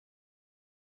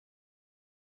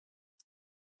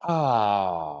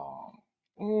Oh.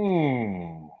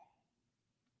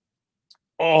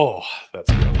 Oh,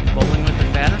 that's good. Bowling with the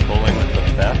fat? Bowling with the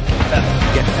fat.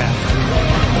 Get fat.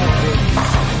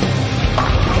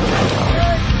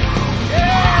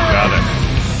 Got it.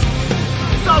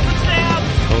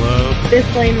 Hello. This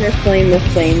lane, this lane,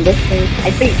 this lane, this lane. I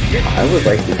think. I would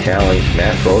like to challenge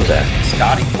Matt Bozak.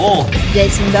 Scotty Bull.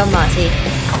 Jason Belmonte.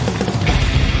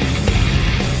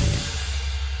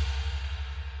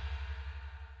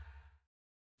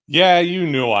 Yeah, you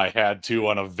knew I had to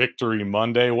on a Victory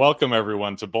Monday. Welcome,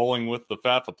 everyone, to Bowling with the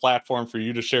Fat, a platform for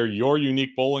you to share your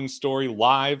unique bowling story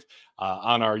live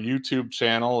on our YouTube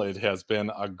channel. It has been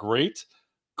a great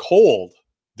cold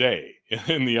day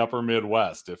in the upper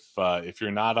Midwest. If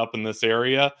you're not up in this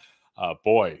area,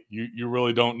 boy, you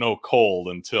really don't know cold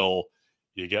until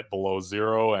you get below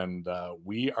zero, and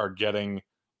we are getting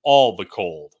all the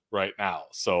cold right now.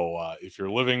 So if you're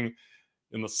living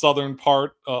in the southern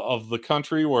part of the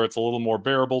country where it's a little more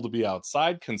bearable to be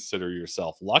outside, consider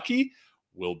yourself lucky.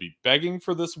 We'll be begging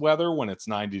for this weather when it's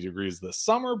 90 degrees this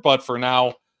summer, but for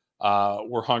now,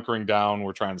 we're hunkering down.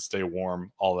 We're trying to stay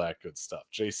warm, all that good stuff.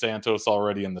 Jay Santos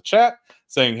already in the chat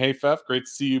saying, hey, Fef, great to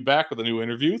see you back with a new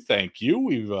interview. Thank you.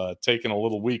 We've taken a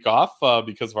little week off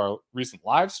because of our recent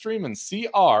live stream, and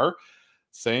CR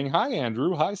saying, hi,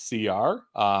 Andrew. Hi, CR.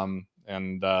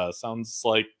 And sounds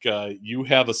like you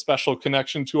have a special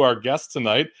connection to our guest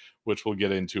tonight, which we'll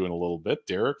get into in a little bit.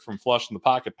 Derek from Flush in the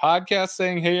Pocket podcast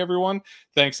saying, hey, everyone.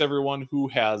 Thanks, everyone who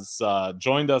has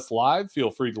joined us live. Feel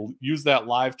free to use that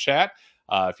live chat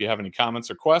if you have any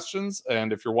comments or questions.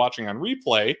 And if you're watching on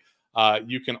replay,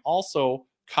 you can also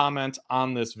comment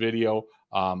on this video.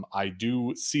 I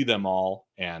do see them all,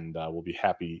 and we'll be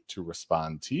happy to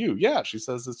respond to you. Yeah, she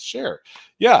says it's share.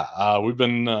 Yeah, we've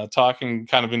been talking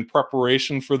kind of in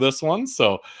preparation for this one,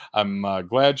 so I'm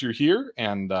glad you're here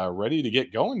and ready to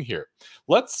get going here.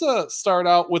 Let's start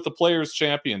out with the Players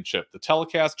Championship. The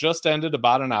telecast just ended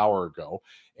about an hour ago,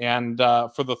 and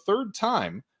for the third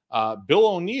time, Bill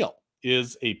O'Neill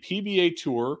is a PBA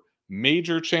Tour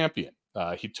major champion.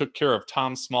 He took care of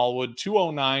Tom Smallwood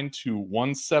 209 to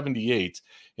 178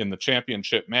 in the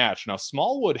championship match. Now,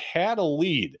 Smallwood had a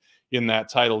lead in that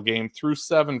title game through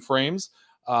 7 frames,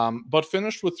 but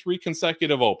finished with 3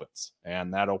 consecutive opens.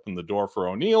 And that opened the door for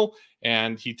O'Neill,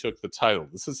 and he took the title.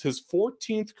 This is his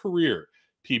 14th career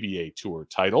PBA Tour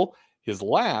title. His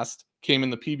last came in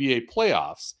the PBA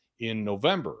playoffs in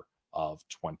November of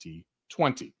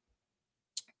 2020.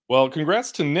 Well,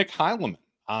 congrats to Nick Heileman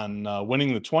on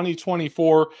winning the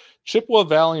 2024 Chippewa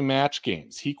Valley Match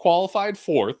Games. He qualified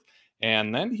 4th,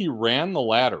 and then he ran the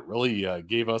ladder. Really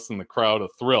gave us in the crowd a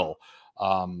thrill.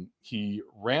 He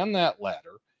ran that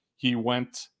ladder. He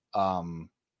went,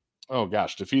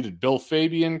 defeated Bill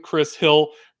Fabian, Chris Hill,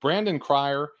 Brandon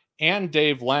Cryer, and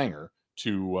Dave Langer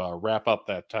to wrap up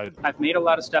that title. I've made a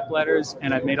lot of step ladders,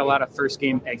 and I've made a lot of first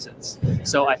game exits.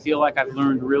 So I feel like I've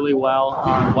learned really well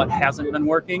on what hasn't been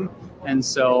working. And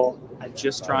so I'm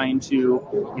just trying to,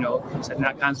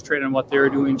 not concentrate on what they're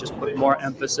doing, just put more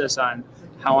emphasis on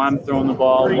how I'm throwing the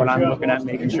ball, what I'm looking at,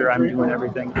 making sure I'm doing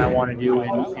everything I want to do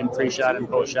in pre-shot and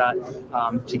post-shot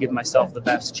to give myself the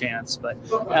best chance. But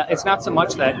it's not so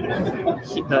much that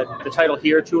the title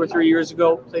here 2 or 3 years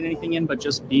ago played anything in, but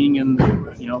just being in,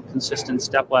 consistent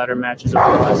stepladder matches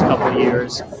over the last couple of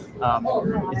years.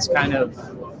 It's kind of,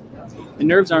 the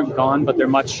nerves aren't gone, but they're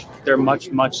much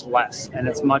less, and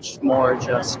it's much more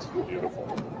just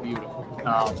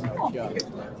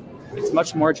it's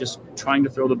much more just trying to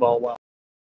throw the ball well.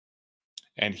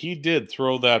 And he did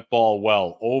throw that ball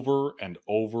well over and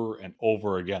over and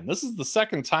over again. This is the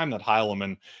second time that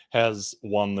Heileman has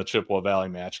won the Chippewa Valley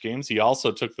Match Games. He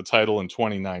also took the title in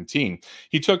 2019.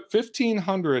 He took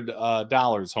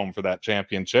 $1,500 home for that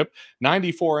championship.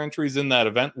 94 entries in that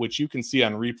event, which you can see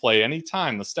on replay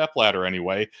anytime, the stepladder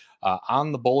anyway,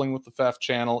 on the Bowling with the Fef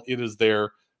channel. It is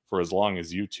there for as long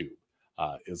as YouTube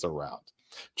is around.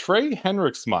 Trey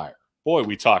Henriksmeyer. Boy,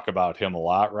 we talk about him a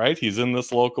lot, right? He's in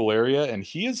this local area, and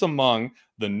he is among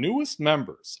the newest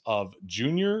members of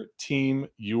Junior Team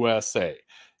USA.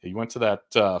 He went to that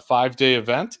 5-day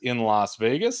event in Las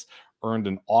Vegas, earned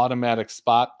an automatic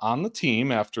spot on the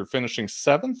team after finishing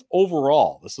 7th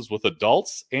overall. This is with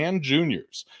adults and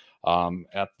juniors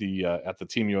at the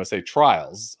Team USA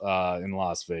trials in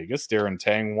Las Vegas. Darren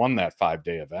Tang won that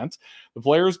 5-day event. The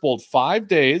players bowled 5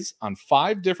 days on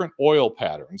 5 different oil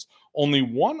patterns. Only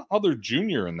one other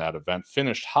junior in that event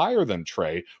finished higher than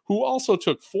Trey, who also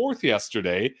took 4th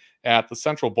yesterday at the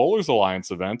Central Bowlers Alliance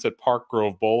event at Park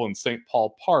Grove Bowl in St.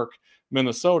 Paul Park,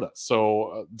 Minnesota.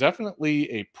 So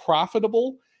definitely a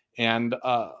profitable and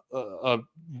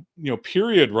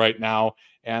period right now,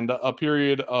 and a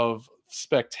period of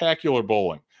spectacular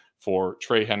bowling for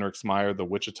Trey Hendricksmeyer, the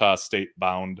Wichita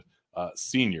State-bound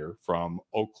senior from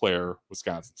Eau Claire,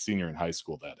 Wisconsin, senior in high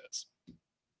school, that is.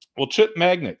 Well, Chip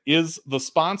Magnet is the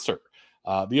sponsor,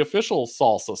 the official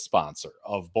salsa sponsor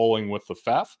of Bowling with the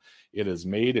Pfeff. It is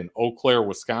made in Eau Claire,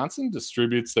 Wisconsin,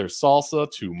 distributes their salsa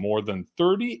to more than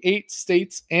 38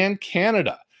 states and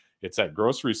Canada. It's at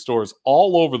grocery stores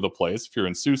all over the place. If you're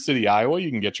in Sioux City, Iowa,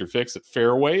 you can get your fix at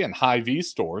Fairway and Hy-Vee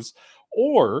stores,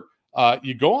 or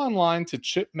you go online to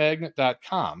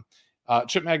chipmagnet.com,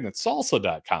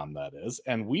 chipmagnetsalsa.com, that is,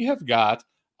 and we have got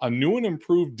a new and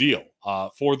improved deal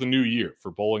for the new year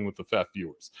for Bowling with the Pfeff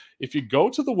viewers. If you go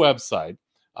to the website,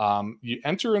 you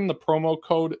enter in the promo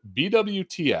code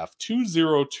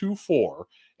BWTF2024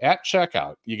 at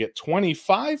checkout, you get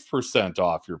 25%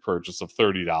 off your purchase of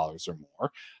 $30 or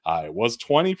more. It was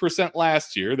 20%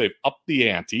 last year. They've upped the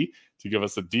ante to give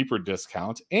us a deeper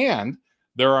discount, and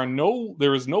there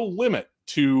is no limit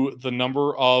to the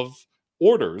number of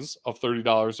orders of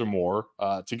 $30 or more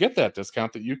to get that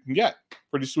discount that you can get.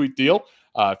 Pretty sweet deal.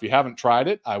 If you haven't tried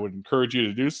it, I would encourage you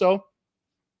to do so.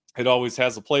 It always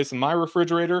has a place in my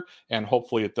refrigerator, and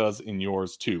hopefully it does in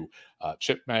yours too.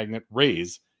 Chip Magnet,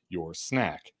 raise your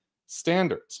snack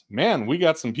standards. Man, we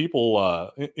got some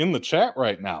people in the chat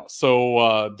right now.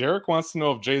 So Derek wants to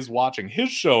know if Jay's watching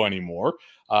his show anymore.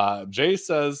 Jay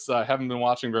says, I haven't been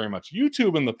watching very much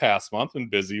YouTube in the past month and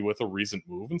busy with a recent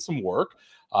move and some work.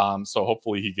 So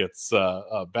hopefully he gets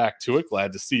back to it.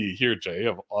 Glad to see you here, Jay,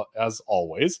 as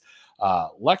always.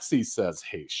 Lexi says,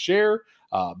 hey, share.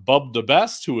 Bub the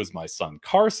Best, who is my son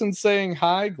Carson, saying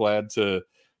hi. Glad to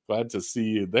see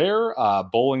you there.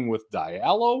 Bowling with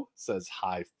Diallo says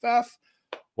hi, Pfeff.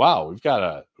 Wow,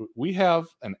 we have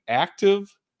an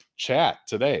active chat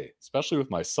today, especially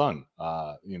with my son,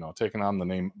 taking on the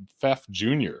name Pfeff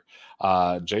Jr.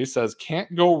 Jay says,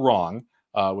 can't go wrong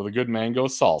with a good mango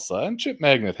salsa, and Chip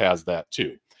Magnet has that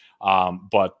too.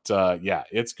 Yeah,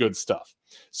 it's good stuff.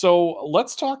 So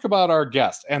let's talk about our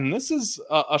guest. And this is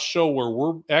a show where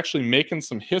we're actually making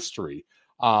some history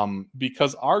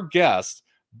because our guest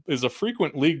is a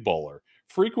frequent league bowler,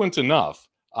 frequent enough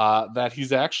that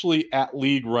he's actually at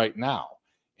league right now.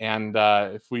 And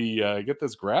if we get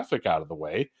this graphic out of the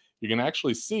way, you can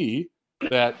actually see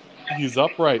that he's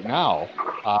up right now.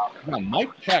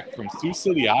 Mike Peck from Sioux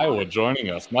City, Iowa, joining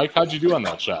us. Mike, how'd you do on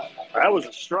that shot? That was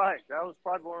a strike. That was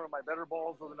probably one of my better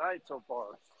balls of the night so far.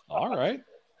 All right.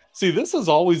 See, this has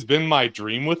always been my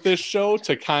dream with this show,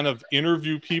 to kind of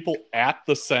interview people at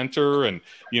the center and,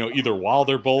 either while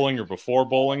they're bowling or before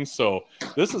bowling. So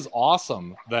this is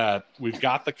awesome that we've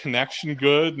got the connection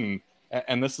good and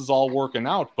this is all working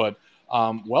out. But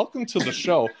welcome to the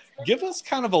show. Give us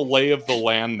kind of a lay of the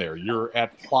land there. You're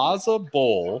at Plaza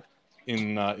Bowl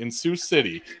in Sioux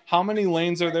City. How many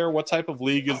lanes are there? What type of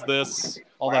league is this?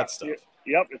 All that stuff.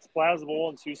 Yep, it's Plaza Bowl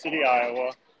in Sioux City,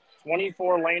 Iowa.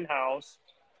 24-lane house.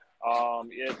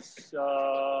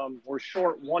 We're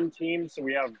short one team, so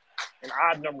we have an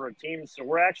odd number of teams. So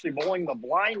we're actually bowling the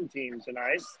blind team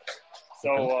tonight.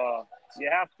 So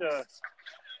you have to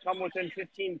come within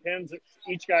 15 pins.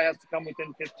 Each guy has to come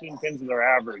within 15 pins of their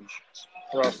average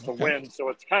for us to win. So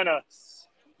it's kind of,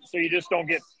 so you just don't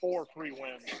get 4 free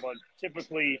wins. But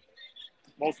typically,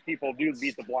 most people do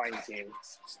beat the blind team.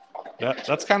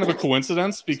 That's kind of a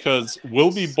coincidence, because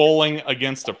we'll be bowling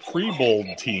against a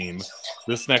pre-bowled team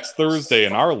this next Thursday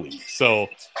in our league. So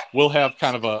we'll have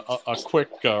kind of a quick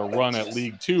run at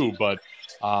League 2. But,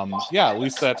 at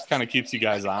least that kind of keeps you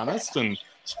guys honest and,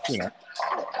 keeps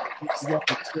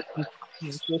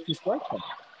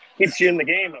you in the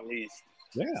game at least.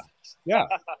 Yeah.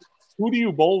 Who do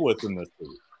you bowl with in this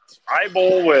league? I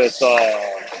bowl with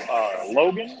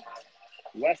Logan,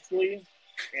 Wesley,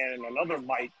 and another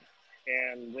Mike,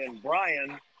 and then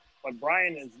Brian. But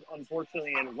Brian is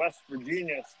unfortunately in West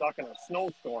Virginia, stuck in a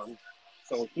snowstorm,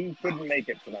 so he couldn't make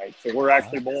it tonight. So we're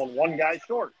actually bowling one guy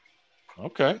short.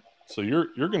 Okay, so you're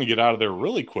going to get out of there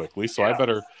really quickly. So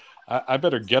yeah. I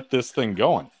better get this thing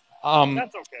going.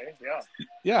 That's okay.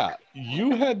 Yeah.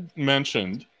 You had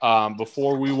mentioned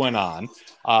before we went on,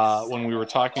 when we were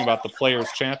talking about the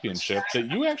Players Championship, that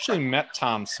you actually met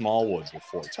Tom Smallwood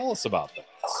before. Tell us about that.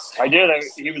 I did.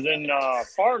 He was in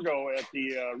Fargo at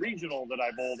the regional that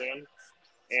I bowled in,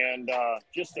 and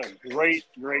just a great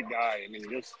guy.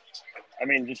 Just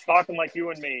talking like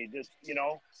you and me,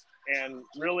 and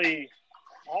really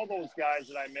all those guys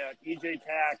that I met, E.J.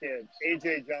 Tackett,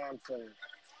 A.J. Johnson,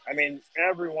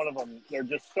 every one of them, they're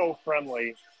just so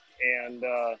friendly, and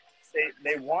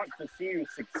they want to see you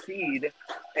succeed.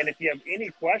 And if you have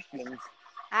any questions,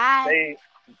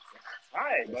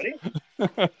 Hi, buddy.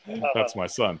 That's my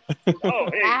son. Oh,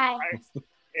 hey. Hi.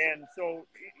 And so,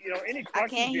 any I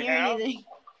questions can't you hear have, anything.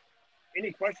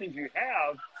 any questions you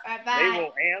have, Alright, they bye.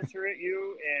 will answer it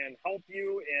you and help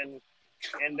you.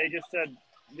 And they just said,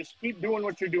 just keep doing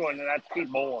what you're doing, and that's keep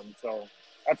bowling. So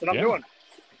that's what I'm doing.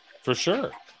 For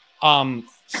sure.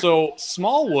 So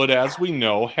Smallwood, as we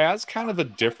know, has kind of a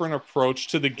different approach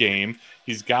to the game.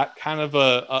 He's got kind of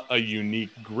a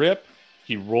unique grip.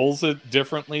 He rolls it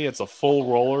differently. It's a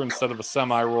full roller instead of a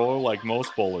semi-roller like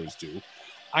most bowlers do.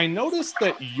 I noticed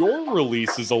that your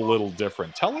release is a little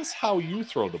different. Tell us how you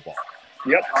throw the ball.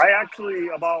 Yep. I actually,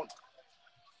 about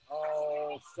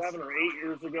 7 or 8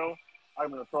 years ago, I'm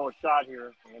going to throw a shot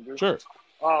here, Andrew. Sure.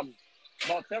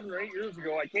 About 7 or 8 years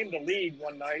ago, I came to league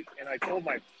one night, and I told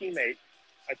my teammate,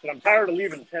 I said, I'm tired of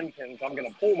leaving 10 pins. I'm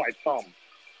going to pull my thumb.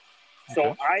 So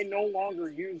Okay. I no longer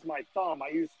use my thumb. I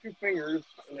use 2 fingers,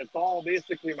 and it's all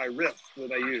basically my wrist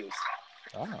that I use.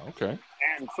 Ah, okay.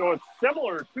 And so it's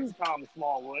similar to Tom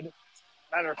Smallwood.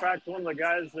 Matter of fact, one of the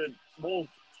guys that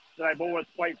I bowl with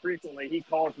quite frequently, he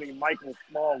calls me Michael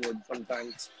Smallwood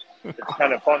sometimes. It's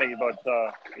kind of funny, but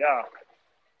yeah.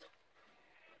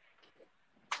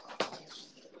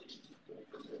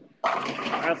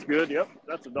 That's good. Yep,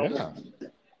 that's a double. Yeah.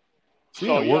 See,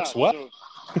 it works well.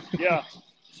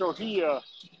 So he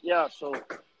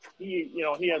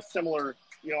he has similar.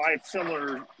 I have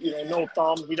similar. No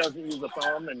thumb. He doesn't use a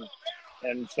thumb,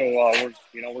 and so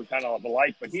we're kind of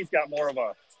alike. But he's got more of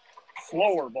a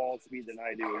slower ball speed than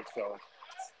I do. So.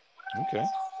 Okay.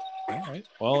 All right.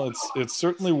 Well, it's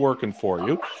certainly working for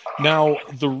you. Now,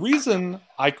 the reason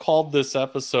I called this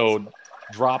episode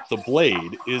Drop the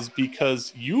Blade is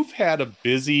because you've had a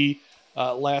busy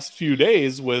last few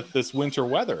days with this winter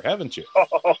weather, haven't you?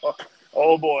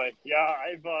 Oh boy. Yeah,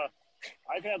 I've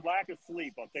had lack of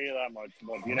sleep, I'll tell you that much.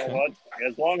 But you know what?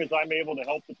 As long as I'm able to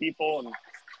help the people and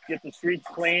get the streets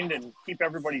cleaned and keep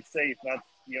everybody safe,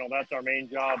 that's our main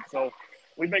job. So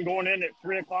we've been going in at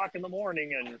 3 o'clock in the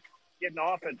morning and getting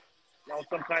off at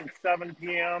sometimes 7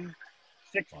 p.m.,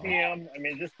 6 p.m. I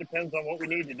mean, it just depends on what we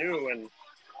need to do. And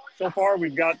so far,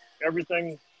 we've got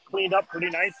everything cleaned up pretty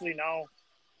nicely now.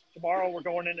 Tomorrow, we're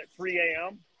going in at 3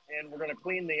 a.m., and we're going to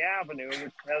clean the avenue,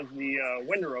 which has the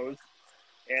windrows.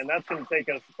 And that's going to take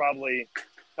us probably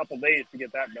a couple days to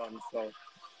get that done. So,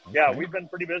 yeah, we've been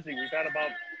pretty busy. We've had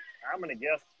about, I'm going to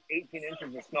guess, 18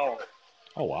 inches of snow.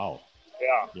 Oh, wow.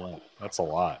 Yeah, that's a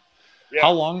lot. Yeah.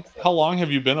 How long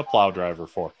have you been a plow driver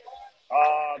for?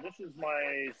 This is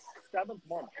my 7th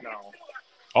month now.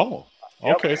 Oh,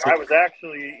 okay. Yep. So I was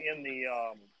actually in the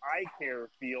eye care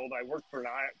field. I worked for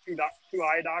two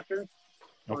eye doctors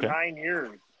for 9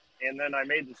 years, and then I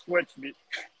made the switch.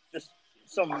 Just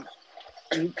some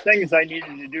things I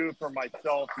needed to do for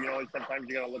myself. Sometimes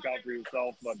you got to look out for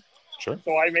yourself. But sure.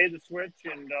 So I made the switch,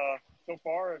 and so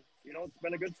far, it's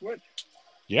been a good switch.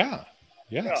 Yeah.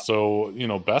 So,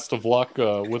 best of luck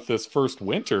with this first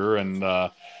winter, and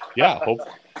hope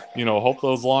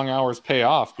those long hours pay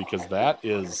off, because that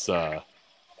is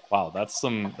that's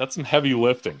some heavy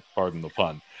lifting, pardon the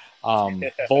pun.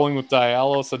 Bowling with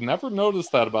Diallo said, never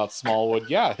noticed that about Smallwood.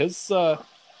 Yeah, his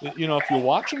if you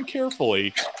watch him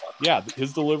carefully,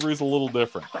 his delivery is a little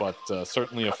different, but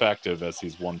certainly effective, as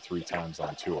he's won 3 times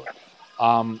on tour.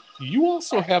 You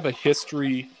also have a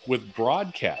history with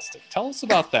broadcasting. Tell us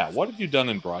about that. What have you done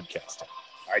in broadcasting?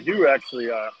 I do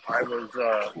actually. I was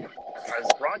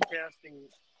broadcasting.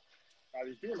 I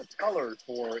was doing a color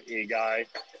for a guy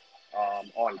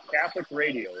on Catholic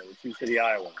radio in Sioux City,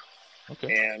 Iowa.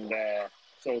 Okay. And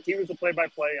so he was a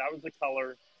play-by-play. I was a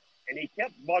color, and he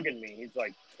kept bugging me. He's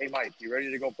like, "Hey, Mike, you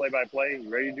ready to go play-by-play? You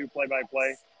ready to do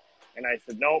play-by-play?" And I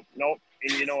said, nope.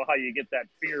 And you know how you get that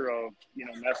fear of,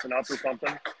 messing up or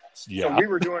something. Yeah. So we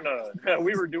were doing a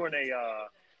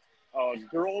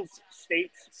girls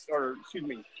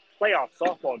playoff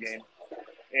softball game.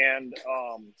 And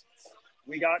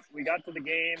we got to the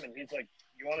game, and he's like,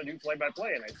 you want to do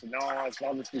play-by-play? And I said, no, I'll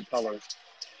just do color.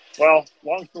 Well,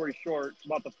 long story short,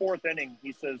 about the 4th inning,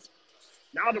 he says,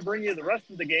 now to bring you the rest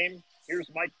of the game, here's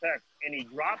Mike Peck. And he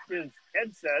dropped his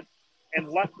headset and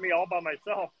left me all by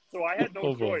myself. So I had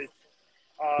no choice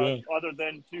other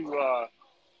than to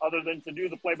do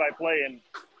the play-by-play.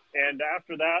 And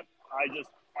after that, I just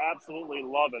absolutely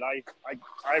love it.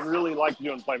 I really like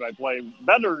doing play-by-play,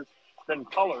 better than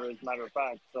color, as a matter of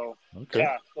fact. So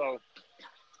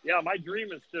my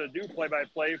dream is to do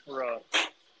play-by-play for a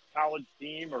college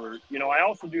team, or I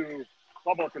also do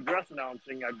public address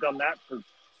announcing. I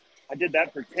did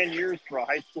that for 10 years for a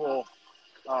high school.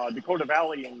 Dakota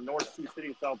Valley in North Sioux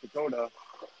City, South Dakota.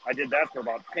 I did that for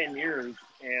about 10 years.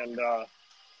 And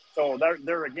so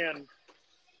there again,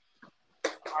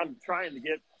 I'm trying to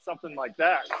get something like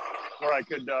that where I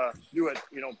could do it,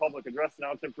 public address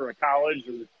announcing for a college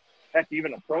or heck,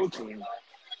 even a pro team.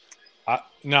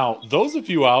 Now, those of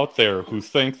you out there who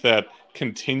think that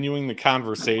continuing the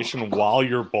conversation while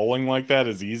you're bowling like that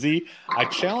is easy, I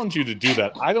challenge you to do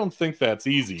that. I don't think that's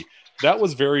easy. That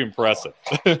was very impressive.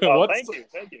 Thank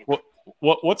you.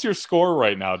 What's your score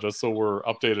right now, just so we're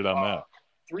updated on that?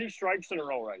 3 strikes in a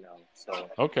row right now. So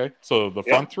okay, so the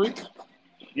front 3?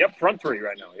 Yep, front 3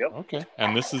 right now. Yep. Okay,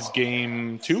 and this is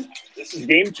game 2? This is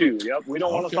game 2. Yep. We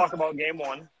don't want to talk about game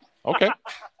 1. Okay.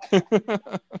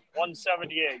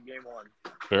 178, game 1.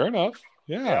 Fair enough.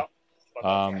 Yeah.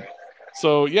 Yep.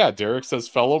 So, yeah, Derek says,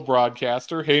 fellow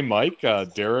broadcaster. Hey, Mike.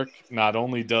 Derek not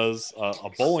only does a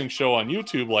bowling show on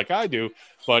YouTube like I do,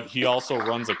 but he also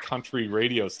runs a country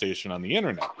radio station on the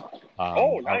internet.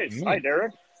 Nice. Hi,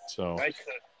 Derek. So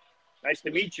nice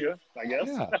to meet you, I guess.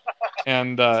 Yeah.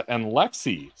 And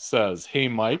Lexi says, hey,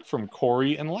 Mike, from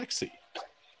Corey and Lexi.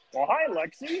 Well, hi,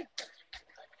 Lexi.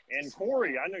 And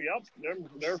Corey, I know, yep,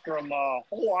 they're from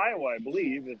Hull, Iowa, I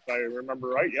believe, if I remember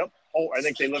right. Yep. Oh, I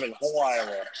think they live in Hull,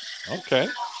 Iowa. Okay.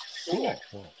 Cool.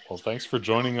 Well, thanks for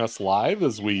joining us live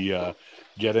as we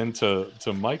get into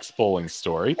Mike's bowling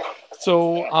story.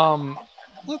 So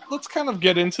let's kind of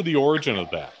get into the origin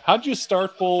of that. How'd you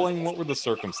start bowling? What were the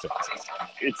circumstances?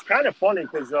 It's kind of funny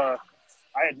because I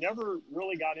had never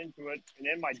really got into it. And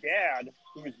then my dad,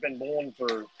 who's been bowling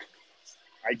for,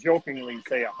 I jokingly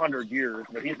say 100 years,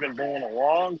 but he's been bowling a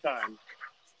long time.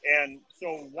 And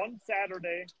so one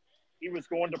Saturday, he was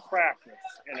going to practice.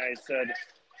 And I said,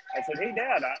 hey,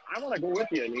 Dad, I want to go with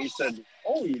you. And he said,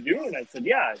 oh, you do? And I said,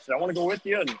 yeah. I said, I want to go with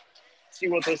you and see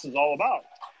what this is all about.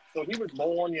 So he was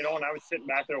bowling, and I was sitting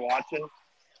back there watching.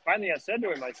 Finally, I said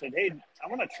to him, I said, hey, I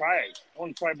want to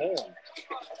try bowling.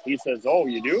 He says, oh,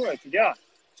 you do? I said, yeah.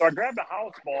 So I grabbed a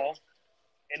house ball,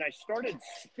 and I started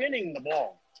spinning the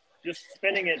ball. Just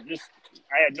spinning it,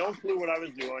 I had no clue what I was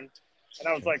doing. And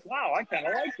I was like, wow, I kind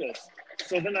of like this.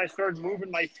 So then I started moving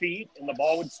my feet, and the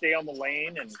ball would stay on the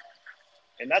lane.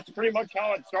 And that's pretty much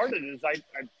how it started, is I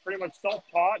pretty much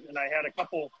self-taught, and I had a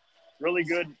couple really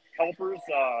good helpers.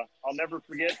 I'll never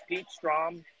forget Pete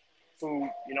Strom, who,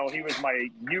 he was my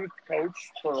youth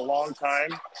coach for a long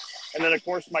time. And then, of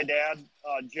course, my dad,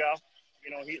 Jeff,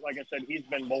 he, like I said, he's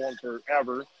been bowling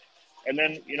forever. And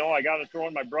then, I got to throw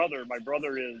in my brother. My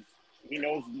brother he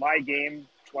knows my game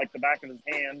like the back of his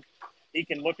hand. He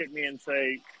can look at me and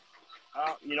say,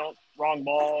 wrong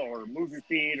ball, or move your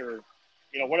feet, or,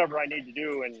 whatever I need to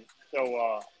do. And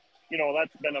so,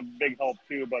 that's been a big help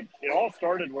too. But it all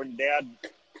started when Dad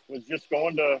was just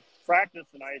going to practice,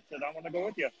 and I said, I want to go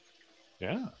with you.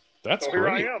 Yeah, that's so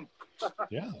great. Here I am.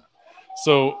 Yeah.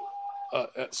 So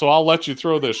I'll let you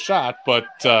throw this shot,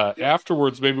 but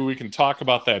afterwards, maybe we can talk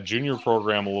about that junior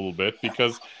program a little bit,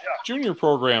 because junior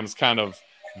programs kind of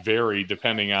vary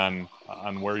depending on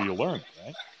where you learn it,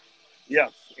 right?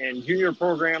 Yes, and junior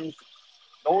programs,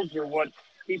 those are what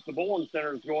keep the bowling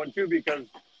centers going too, because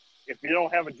if you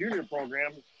don't have a junior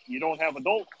program, you don't have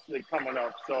adults that coming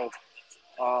up. So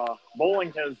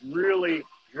bowling has really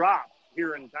dropped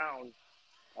here in town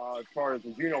as far as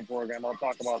the junior program. I'll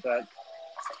talk about that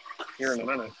here in a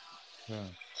minute. Yeah.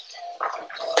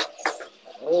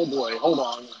 Oh boy, hold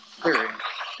on. Here.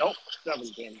 Nope,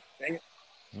 17. Dang it.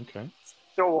 Okay.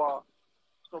 So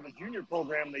the junior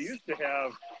program, they used to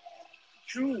have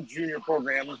 2 junior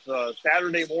programs,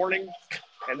 Saturday morning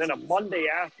and then a Monday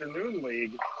afternoon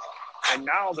league. And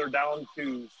now they're down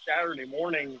to Saturday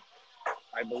morning.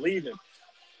 I believe it's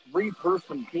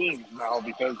 3-person teams now,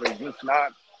 because there's just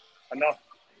not enough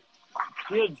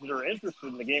kids that are interested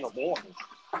in the game of bowling.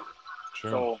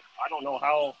 Sure. So I don't know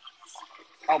how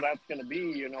that's going to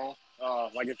be.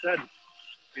 Like I said,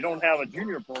 if you don't have a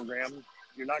junior program,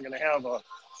 you're not going to have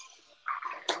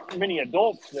many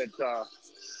adults that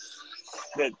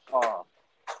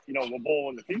will bowl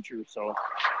in the future. So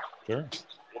sure,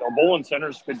 bowling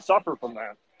centers could suffer from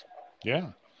that.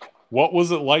 Yeah. What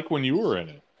was it like when you were in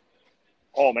it?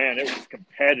 Oh man, it was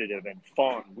competitive and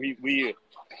fun. We really,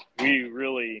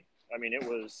 it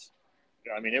was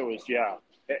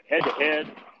head to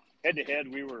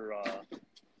head. We were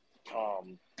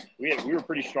we were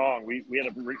pretty strong. We had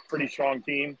a pretty strong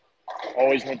team.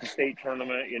 Always went to state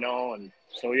tournament, and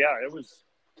so yeah, it was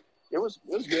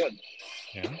good.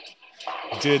 Yeah.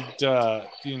 Did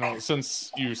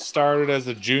since you started as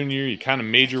a junior, you kind of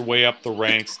made your way up the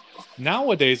ranks.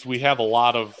 Nowadays, we have a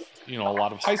lot of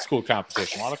high school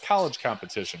competition, a lot of college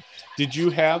competition. Did you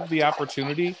have the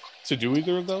opportunity to do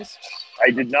either of those?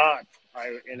 I did not.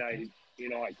 I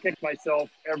kicked myself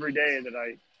every day that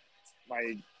I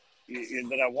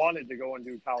wanted to go and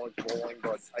do college bowling,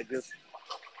 but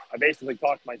I basically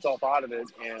talked myself out of it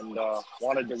and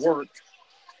wanted to work.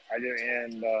 I did,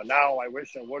 and now I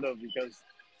wish I would have, because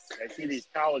I see these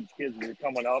college kids that are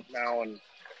coming up now, and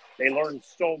they learn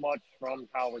so much from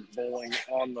college bowling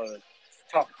on the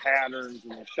tough patterns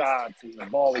and the shots and the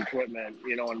ball equipment,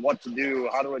 you know, and what to do,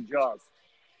 how to adjust.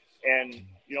 And,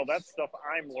 you know, that's stuff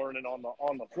I'm learning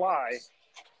on the fly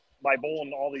by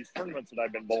bowling all these tournaments that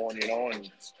I've been bowling, you know,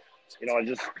 and, you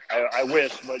know, I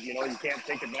wish, but, you know, you can't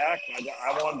take it back.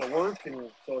 I wanted to work, and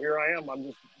so here I am. I'm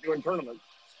just doing tournaments.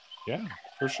 Yeah,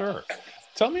 for sure.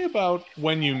 Tell me about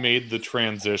when you made the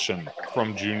transition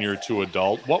from junior to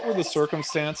adult. What were the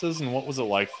circumstances, and what was it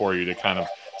like for you to kind of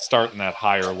start in that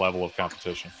higher level of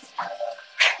competition?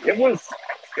 It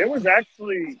was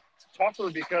actually tougher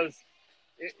because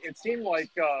it seemed like,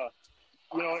 you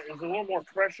know, it was a little more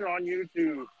pressure on you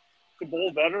to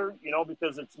bowl better, you know,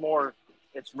 because it's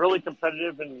really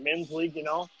competitive in men's league, you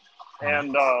know,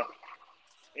 and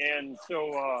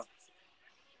so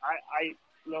I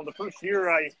you know, the first year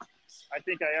I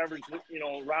think I averaged, you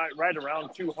know, right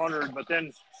around 200, but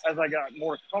then as I got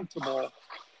more comfortable,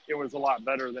 it was a lot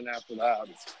better than after that.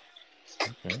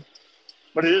 Okay.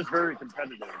 But it is very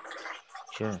competitive.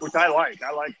 Sure. Which I like.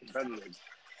 I like competitive.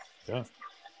 Yeah.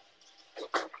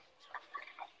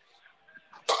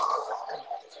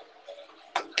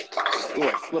 Ooh,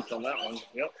 I slipped on that one.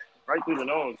 Yep. Right through the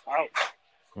nose. Ouch.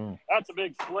 Oh. That's a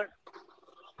big split.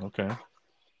 Okay.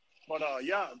 But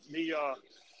yeah, the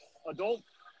adult,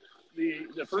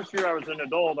 the first year I was an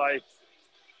adult,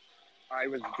 I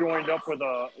was joined up with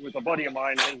a buddy of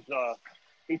mine.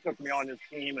 He took me on his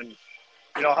team, and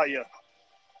you know how you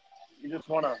just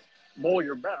want to bowl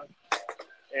your best,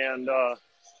 and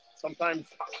sometimes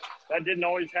that didn't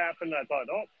always happen. I thought,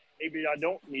 oh, maybe I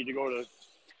don't need to go to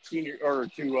senior or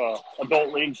to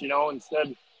adult leagues, you know,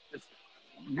 instead just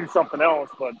do something else.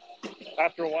 But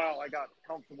after a while, I got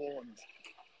comfortable and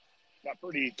got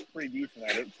pretty decent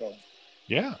at it. So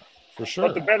yeah, for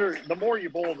sure. But the more you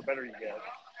bowl, the better you get.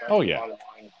 That's oh yeah,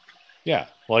 yeah,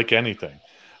 like anything.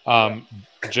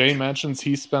 Jay mentions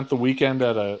he spent the weekend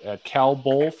at Cal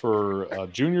Bowl for a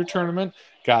junior tournament.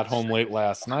 Got home late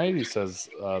last night. He says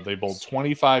they bowled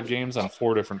 25 games on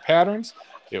 4 different patterns.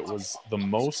 It was the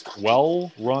most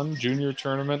well-run junior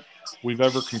tournament we've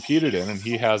ever competed in, and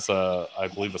he has I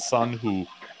believe, a son who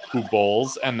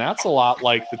bowls, and that's a lot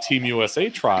like the Team USA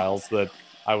trials that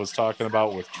I was talking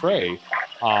about with Trey.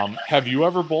 Have you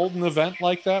ever bowled an event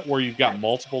like that where you've got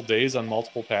multiple days on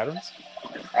multiple patterns?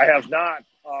 I have not.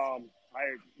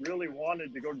 I really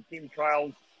wanted to go to team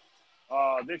trials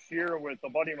this year with a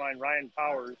buddy of mine, Ryan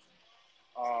Powers.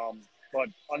 But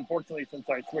unfortunately, since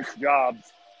I switched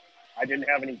jobs, I didn't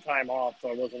have any time off,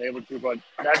 so I wasn't able to. But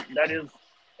that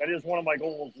is one of my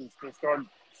goals, is to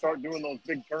start doing those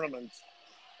big tournaments.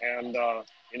 And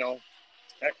you know,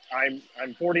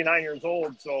 I'm 49 years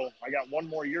old, so I got one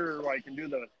more year where I can do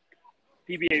the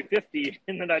PBA 50,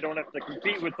 and then I don't have to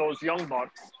compete with those young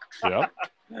bucks. Yeah.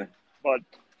 But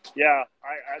yeah,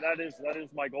 that is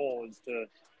my goal, is to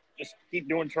just keep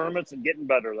doing tournaments and getting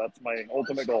better. That's my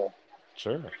ultimate goal.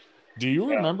 Sure. Do you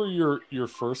remember your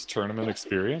first tournament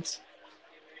experience?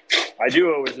 I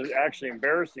do. It was actually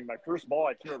embarrassing. My first ball,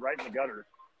 I threw it right in the gutter.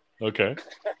 Okay.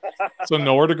 So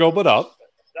nowhere to go but up.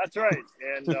 That's right.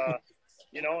 And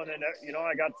you know, and then you know,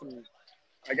 I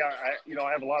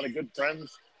have a lot of good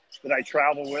friends that I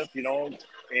travel with, you know,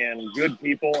 and good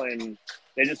people, and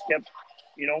they just kept,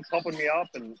 you know, pumping me up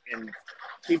and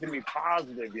keeping me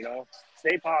positive, you know.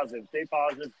 Stay positive,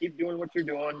 keep doing what you're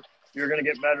doing. You're going to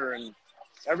get better. And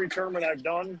every tournament I've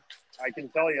done, I can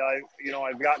tell you,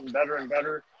 I've gotten better and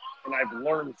better, and I've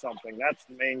learned something. That's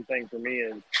the main thing for me,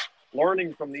 is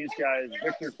learning from these guys,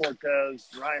 Victor Cortez,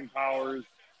 Ryan Powers,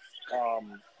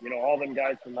 you know, all them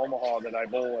guys from Omaha that I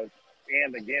bowl with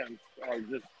and against are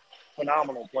just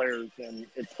phenomenal players, and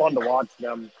it's fun to watch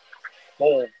them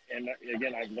bowl. And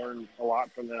again, I've learned a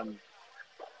lot from them.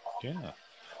 Yeah.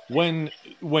 When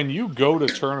you go to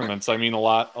tournaments, I mean, a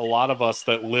lot of us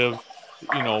that live,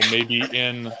 you know, maybe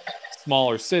in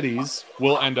smaller cities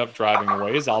will end up driving a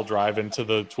ways. I'll drive into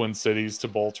the Twin Cities to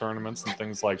bowl tournaments and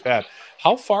things like that.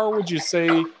 How far would you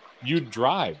say you'd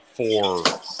drive for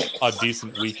a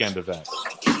decent weekend event?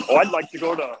 Oh, I'd like to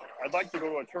go to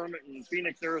a tournament in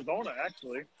Phoenix, Arizona,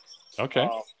 actually. Okay.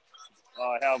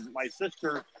 I have my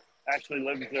sister actually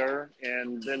lives there,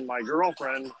 and then my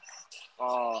girlfriend,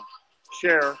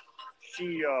 Cher,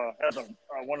 she has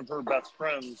one of her best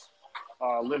friends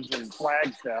lives in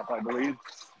Flagstaff, I believe,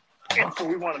 and so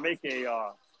we want to make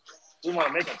a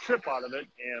trip out of it,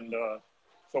 and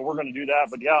so we're going to do that.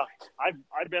 But yeah,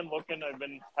 I've been looking. I've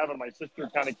been having my sister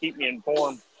kind of keep me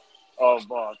informed of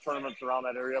tournaments around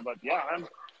that area. But yeah,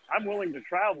 I'm willing to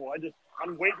travel.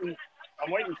 I'm waiting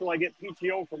until I get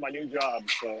PTO for my new job.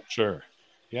 So Sure.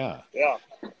 Yeah. yeah.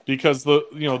 Because the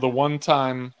one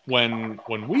time when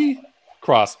we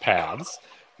crossed paths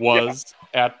was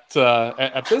at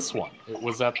this one. It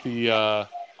was at the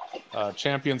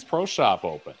Champions Pro Shop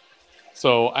Open.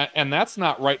 So and that's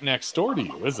not right next door to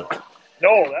you, is it?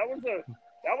 No, that was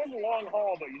a long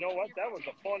haul, but you know what? That was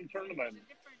a fun tournament.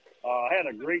 I had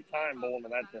a great time bowling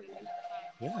in that tournament.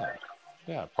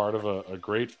 Yeah, part of a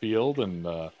great field, and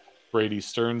Brady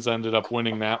Stearns ended up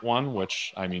winning that one,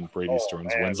 which, I mean, Brady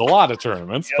Stearns wins a lot of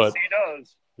tournaments. Yes, but he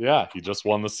does. Yeah, he just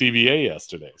won the CBA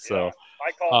yesterday. So yeah,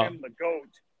 I call him the GOAT.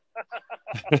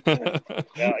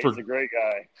 Yeah, he's a great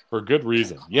guy. For good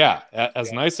reason. Yeah,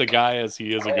 as nice a guy as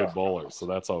he is a good bowler, so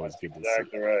that's always good to see.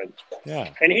 Exactly right.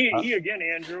 Yeah. And he again,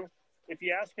 Andrew, if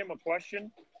you ask him a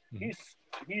question, he's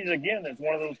again, is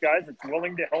one of those guys that's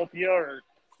willing to help you, or,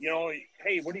 you know,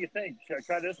 hey, what do you think? Should I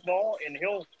try this ball? And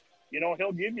he'll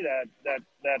give you that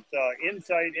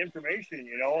insight information,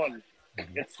 you know, and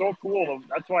it's so cool.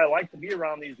 That's why I like to be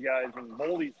around these guys and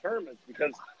bowl these tournaments,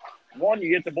 because one, you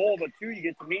get to bowl, but two, you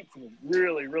get to meet some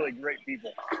really, really great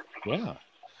people. Yeah.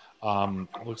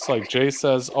 Looks like Jay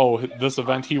says, this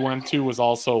event he went to was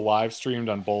also live streamed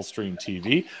on Bullstream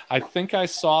TV. I think I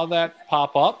saw that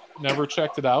pop up. Never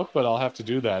checked it out, but I'll have to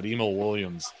do that. Emil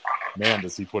Williams, man,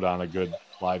 does he put on a good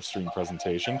live stream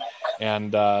presentation.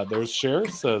 And there's Cher,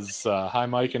 says, hi,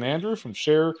 Mike and Andrew, from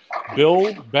Cher,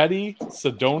 Bill, Betty,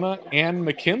 Sedona, and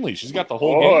McKinley. She's got the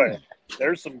whole game.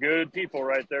 There's some good people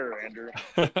right there, Andrew.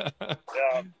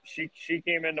 Yeah, she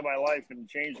came into my life and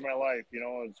changed my life. You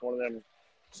know, it's one of them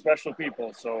special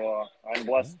people. So I'm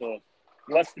blessed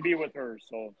to be with her.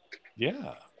 So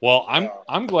yeah. Well,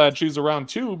 I'm glad she's around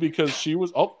too, because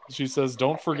she says,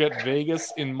 don't forget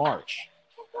Vegas in March.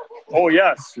 Oh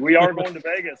yes, we are going to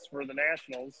Vegas for the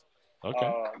Nationals.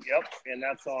 Okay. Yep, and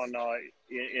that's on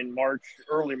in March,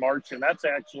 early March, and that's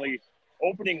actually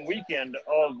opening weekend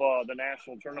of the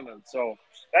national tournament. So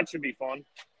that should be fun.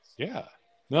 Yeah.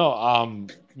 No,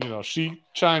 she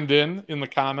chimed in the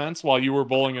comments while you were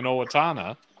bowling in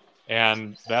Owatonna,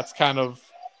 and that's kind of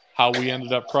how we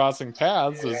ended up crossing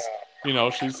paths. Is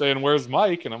she's saying, "Where's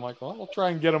Mike?" And I'm like, "Well, we'll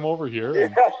try and get him over here."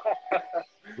 And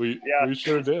we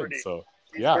sure did.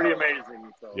 She's pretty amazing.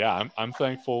 So. Yeah, I'm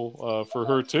thankful for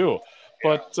her too.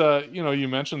 But you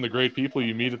mentioned the great people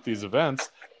you meet at these events.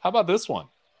 How about this one?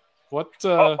 What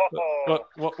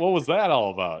was that all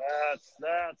about?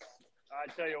 That's I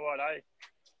tell you what,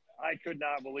 I could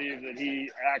not believe that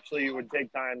he actually would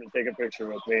take time to take a picture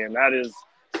with me, and that is,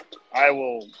 I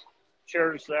will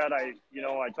cherish that. I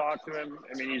talked to him.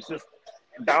 I mean, he's just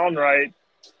downright,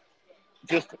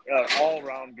 just an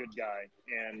all-around good guy,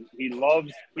 and he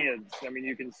loves kids. I mean,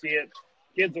 you can see it.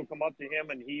 Kids will come up to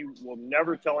him, and he will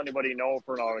never tell anybody no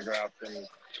for an autograph. And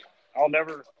I'll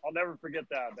never forget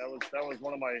that. That was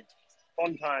one of my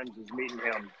fun times, is meeting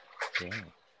him. Yeah.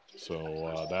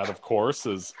 So that, of course,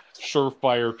 is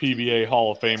surefire PBA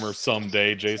Hall of Famer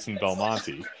someday, Jason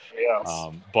Belmonte.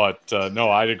 Yes. But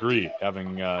no, I'd agree.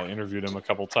 Having interviewed him a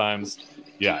couple times,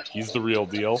 yeah, he's the real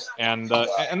deal. And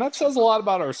that says a lot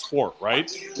about our sport, right?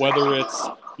 Whether it's,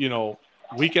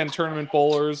 weekend tournament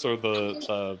bowlers or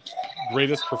the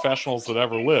greatest professionals that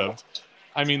ever lived.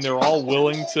 I mean, they're all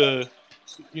willing to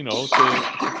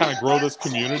kind of grow this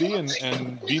community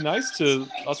and be nice to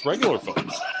us regular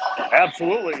folks.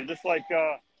 Absolutely. Just like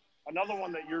another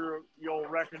one that you'll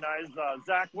recognize,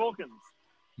 Zach Wilkins.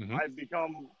 Mm-hmm. I've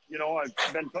become,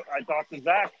 I talk to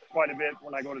Zach quite a bit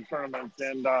when I go to tournaments,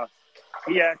 and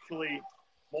he actually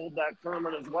bowled that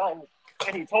tournament as well.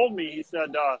 And he told me, he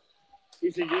said,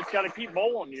 you just got to keep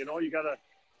bowling. You got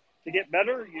to get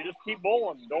better. You just keep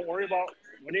bowling. Don't worry about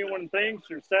what anyone thinks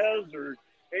or says or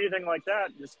anything like that.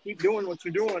 Just keep doing what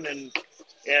you're doing.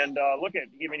 And look at,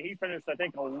 he finished, I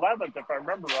think, 11th, if I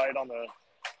remember right,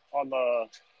 on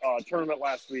the tournament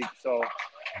last week. So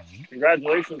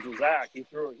congratulations to Zach. He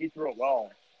threw it well.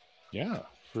 Yeah,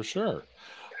 for sure.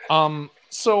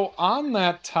 So on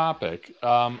that topic,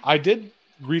 I did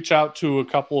reach out to a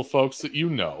couple of folks that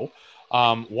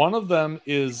one of them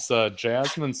is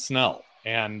Jasmine Snell,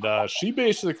 and she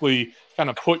basically kind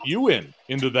of put you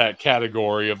into that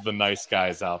category of the nice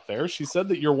guys out there. She said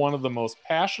that you're one of the most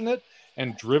passionate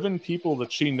and driven people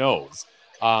that she knows.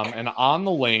 And on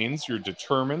the lanes, you're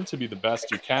determined to be the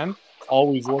best you can,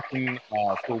 always looking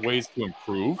for ways to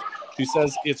improve. She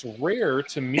says it's rare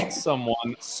to meet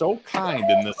someone so kind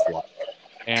in this life,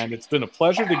 and it's been a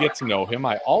pleasure to get to know him.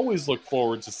 I always look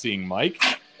forward to seeing Mike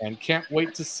and can't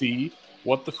wait to see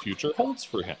what the future holds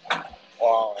for him.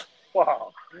 Wow.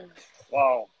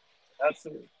 That's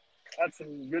That's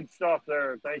some good stuff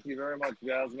there. Thank you very much,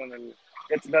 Jasmine. And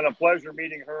it's been a pleasure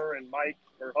meeting her and Mike,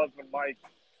 her husband, Mike.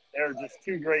 They're just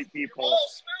two great people.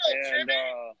 And,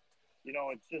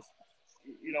 it's just,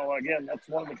 again, that's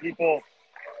one of the people,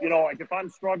 like if I'm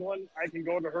struggling, I can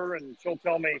go to her and she'll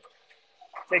tell me,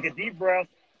 take a deep breath,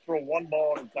 throw one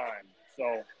ball at a time.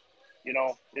 So,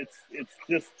 it's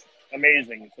just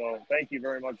amazing. So thank you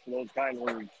very much for those kind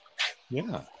words.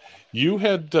 Yeah. You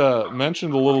had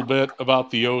mentioned a little bit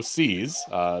about the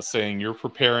OCs, saying you're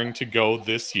preparing to go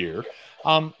this year.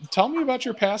 Tell me about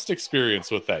your past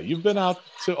experience with that. You've been out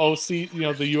to OC,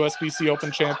 the USBC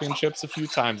Open Championships a few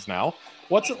times now.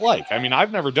 What's it like? I mean,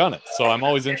 I've never done it, so I'm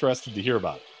always interested to hear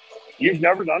about it. You've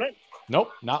never done it?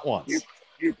 Nope, not once.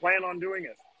 You plan on doing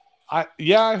it?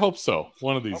 I hope so.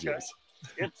 One of these years.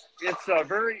 It's a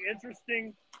very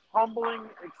interesting, humbling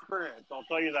experience. I'll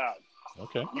tell you that.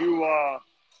 Okay.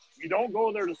 You don't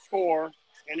go there to score,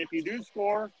 and if you do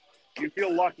score, you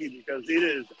feel lucky because it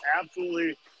is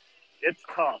it's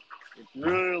tough. It's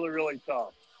really, really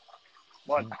tough.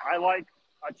 But I like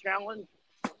a challenge,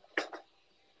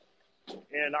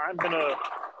 and I'm gonna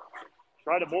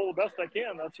try to bowl the best I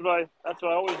can. That's what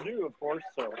I always do, of course.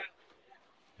 So.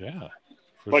 Yeah.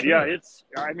 But sure. Yeah,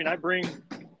 I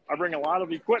bring a lot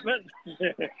of equipment,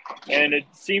 and it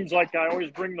seems like I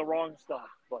always bring the wrong stuff.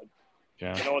 But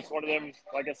yeah, it's one of them.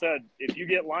 Like I said, if you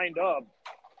get lined up,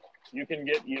 you can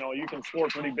get, you can score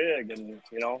pretty big, and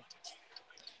that's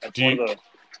one of the.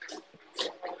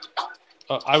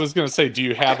 I was going to say, do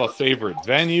you have a favorite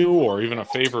venue or even a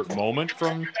favorite moment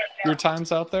from your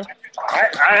times out there?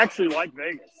 I actually like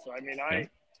Vegas. I mean, I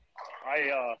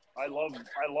loved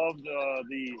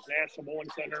the National Bowling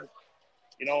Center,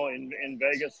 in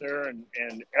Vegas there,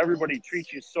 and everybody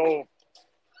treats you so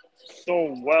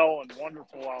well and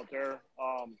wonderful out there.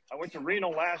 I went to Reno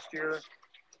last year.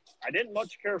 I didn't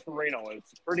much care for Reno.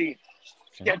 It's pretty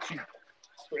sketchy.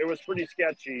 It was pretty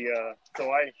sketchy.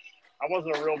 So I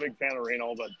wasn't a real big fan of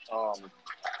Reno, but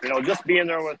just being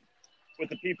there with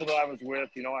the people that I was with,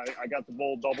 I got to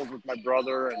bowl doubles with my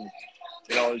brother, and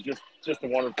it was just a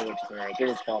wonderful experience. It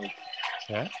was fun.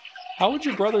 Okay. How would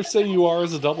your brother say you are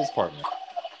as a doubles partner?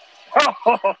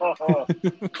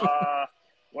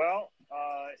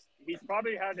 He's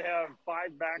probably had to have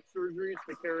 5 back surgeries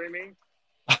to carry me,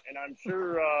 and I'm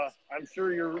sure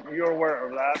you're aware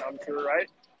of that. I'm sure, right?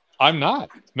 I'm not.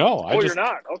 No, you're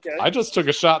not. Okay. I just took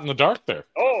a shot in the dark there.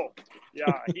 Oh,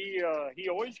 yeah. He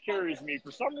always carries me for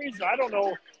some reason. I don't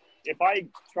know if I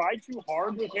try too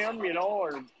hard with him,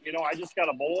 or I just got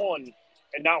to bowl and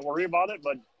not worry about it.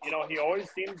 But he always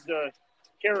seems to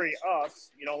carry us.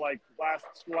 Like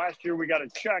last year we got a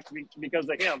check because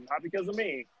of him, not because of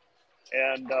me.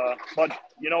 And but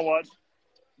you know what?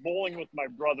 Bowling with my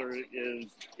brother is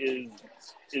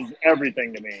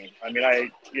everything to me. I mean,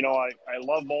 I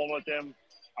love bowling with him.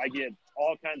 I get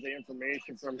all kinds of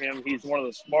information from him. He's one of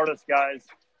the smartest guys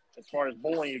as far as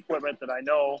bowling equipment that I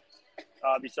know,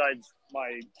 besides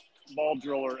my ball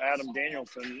driller, Adam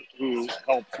Danielson, who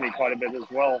helps me quite a bit as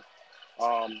well.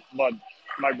 But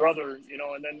my brother,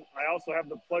 and then I also have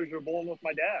the pleasure of bowling with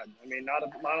my dad. I mean, not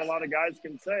a lot of guys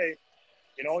can say,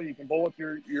 you can bowl with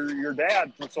your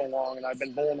dad for so long, and I've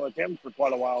been bowling with him for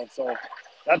quite a while. So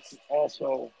that's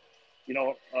also,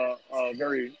 a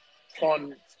very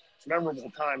fun,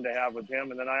 memorable time to have with him.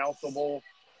 And then I also bowl.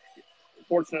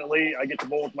 Fortunately, I get to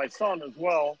bowl with my son as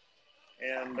well,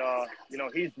 and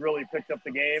he's really picked up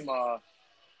the game.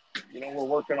 We're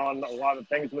working on a lot of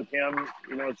things with him.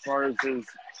 As far as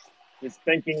his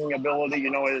thinking ability.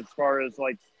 As far as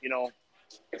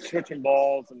switching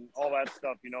balls and all that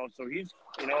stuff, so he's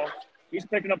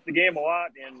picking up the game a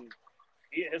lot, and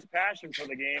his passion for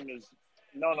the game is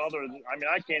none other than,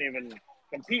 I can't even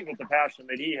compete with the passion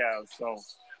that he has. So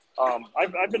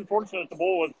I've been fortunate to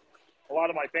bowl with a lot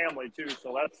of my family too,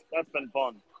 so that's been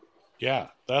fun. Yeah,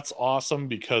 that's awesome,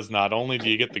 because not only do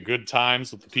you get the good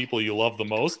times with the people you love the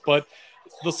most, but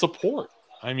the support.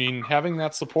 I mean, having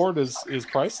that support is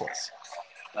priceless.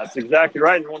 That's exactly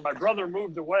right. And when my brother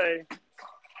moved away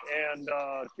and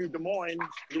to Des Moines,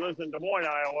 he lives in Des Moines,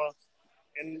 Iowa.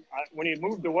 And when he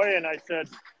moved away, and I said,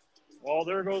 well,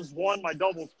 there goes 1, my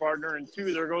doubles partner, and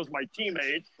 2, there goes my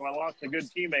teammate. So I lost a good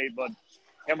teammate, but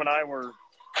him and I were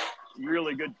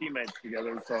really good teammates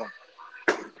together. So,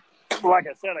 like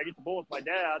I said, I get to bowl with my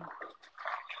dad,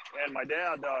 and my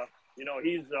dad,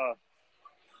 he's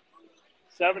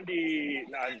 70.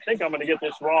 I think I'm going to get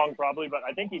this wrong probably, but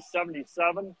I think he's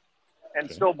 77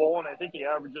 and still bowling. I think he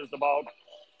averages about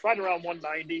right around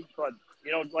 190. But,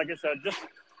 like I said, just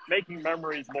making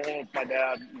memories bowling with my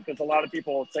dad, because a lot of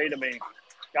people say to me,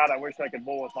 God, I wish I could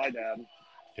bowl with my dad.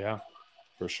 Yeah,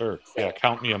 For sure. Yeah,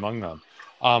 count me among them.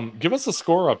 Give us a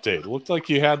score update. It looked like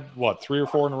you had, what, 3 or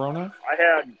 4 in a row now? I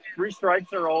had 3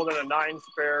 strikes in a row, then a 9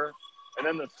 spare, and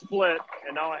then the split,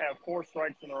 and now I have 4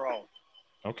 strikes in a row.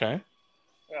 Okay.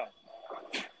 Yeah.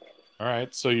 All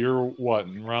right. So you're, what,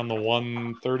 around the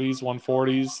 130s,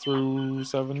 140s through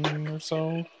 7 or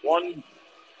so?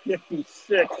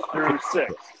 156 through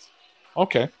 6.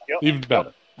 Okay. Yep. Even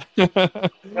better.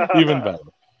 Even better.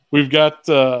 We've got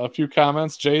a few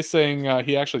comments. Jay saying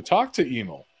he actually talked to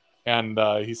Emil, and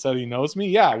he said he knows me.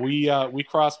 Yeah, we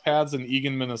crossed paths in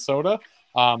Eagan, Minnesota.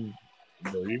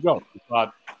 There you go. We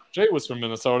thought Jay was from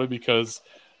Minnesota because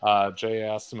Jay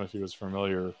asked him if he was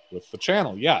familiar with the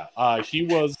channel. Yeah, he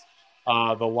was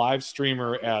the live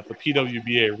streamer at the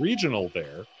PWBA regional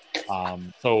there.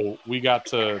 So we got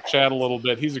to chat a little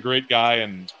bit. He's a great guy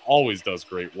and always does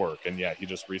great work. And yeah, he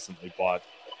just recently bought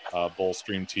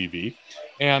Bullstream TV.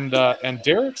 And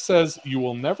Derek says you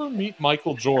will never meet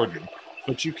Michael Jordan,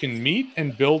 but you can meet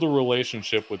and build a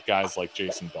relationship with guys like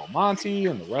Jason Belmonte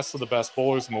and the rest of the best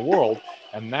bowlers in the world.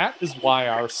 And that is why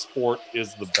our sport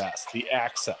is the best, the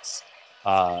access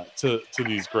to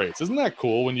these greats. Isn't that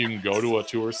cool when you can go to a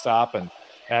tour stop and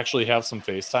actually have some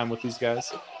FaceTime with these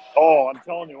guys? Oh, I'm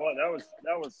telling you what, that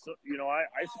was you know, I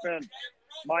spent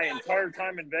my entire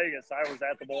time in Vegas. I was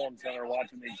at the bowling center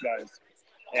watching these guys.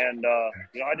 And,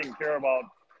 you know, I didn't care about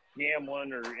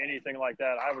gambling or anything like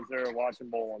that. I was there watching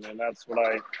bowling, and that's what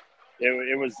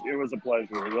it was a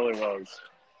pleasure. It really was.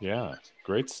 Yeah,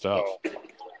 great stuff.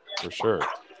 For sure.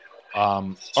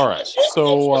 All right.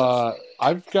 So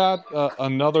I've got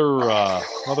another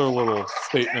little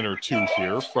statement or two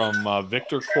here from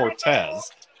Victor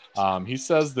Cortez. He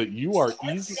says that you are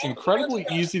incredibly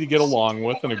easy to get along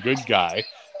with and a good guy.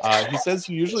 He says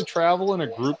you usually travel in a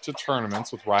group to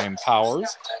tournaments with Ryan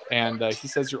Powers, and he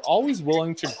says you're always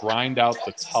willing to grind out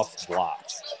the tough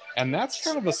blocks. And that's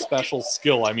kind of a special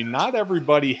skill. I mean, not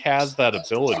everybody has that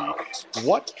ability.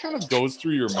 What kind of goes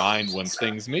through your mind when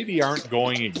things maybe aren't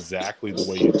going exactly the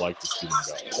way you'd like to see them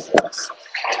go?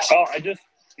 Well, I just,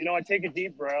 you know, I take a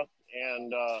deep breath,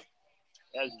 and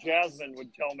as Jasmine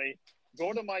would tell me,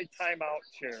 go to my timeout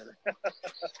chair.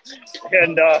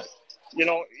 And, you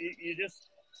know,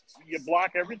 you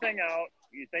block everything out.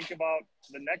 You think about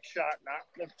the next shot, not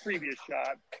the previous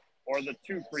shot or the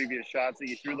 2 previous shots that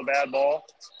you threw the bad ball.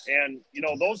 And, you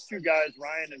know, those 2 guys,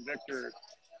 Ryan and Victor,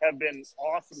 have been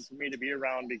awesome for me to be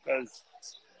around because,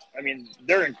 I mean,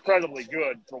 they're incredibly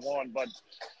good for one, but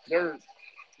their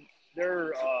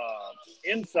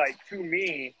insight to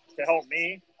me to help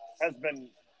me has been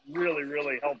really,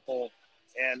 really helpful.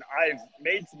 And I've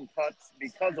made some cuts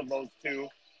because of those 2.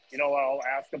 You know, I'll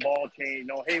ask a ball change, you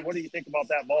know, hey, what do you think about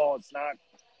that ball? It's not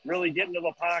really getting to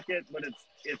the pocket, but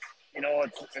it's you know,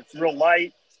 it's real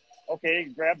light. Okay,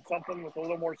 grab something with a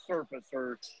little more surface,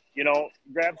 or, you know,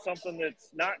 grab something that's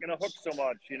not going to hook so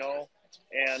much, you know.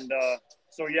 And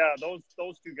so, yeah, those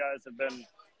 2 guys have been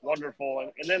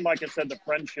wonderful. And then, like I said, the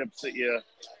friendships that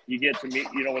you get to meet,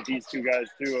 you know, with these 2 guys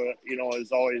too, you know,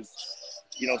 is always,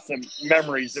 you know, some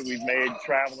memories that we've made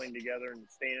traveling together and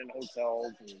staying in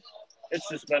hotels, and it's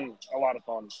just been a lot of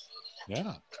fun.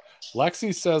 Yeah.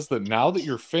 Lexi says that now that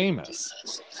you're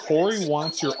famous, Corey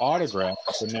wants your autograph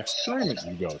at the next tournament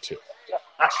you go to.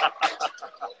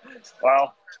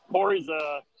 Well, Corey's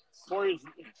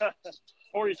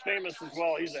famous as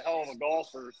well. He's a hell of a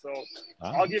golfer, so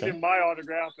I'll give him my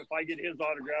autograph if I get his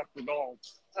autograph for golf.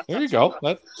 There you go.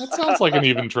 That sounds like an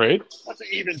even trade. That's an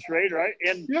even trade, right?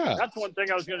 And yeah, that's one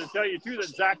thing I was going to tell you too that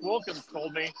Zach Wilkins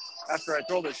told me after I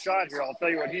throw this shot here. I'll tell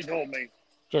you what he told me.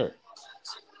 Sure.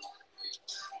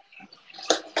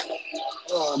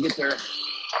 Oh, I'll get there.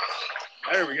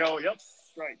 There we go. Yep,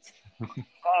 right.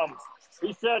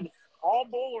 He said all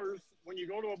bowlers, when you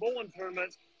go to a bowling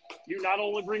tournament, you not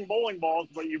only bring bowling balls,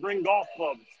 but you bring golf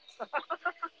clubs.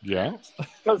 Yeah.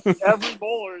 Because every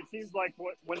bowler, it seems like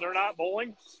when they're not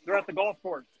bowling, they're at the golf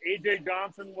course. A.J.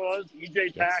 Johnson was,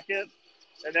 E.J. Tackett,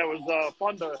 and it was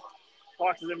fun to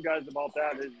talk to them guys about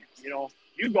that. And, you know,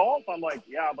 you golf? I'm like,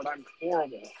 yeah, but I'm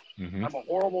horrible. Mm-hmm. I'm a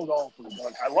horrible golfer,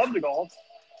 but I love to golf.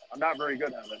 I'm not very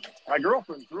good at it. My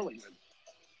girlfriend's really good.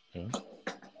 Yeah.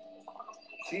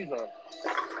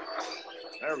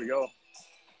 There we go.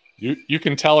 You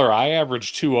can tell her I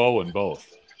averaged 2.0 in both.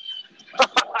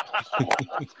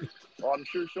 Well, I'm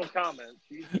sure she'll comment.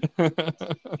 She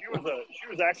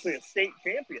was actually a state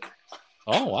champion.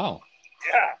 Oh, wow.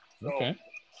 Yeah. So okay.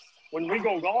 When we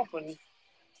go golfing,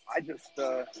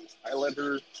 I let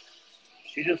her.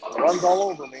 She just runs all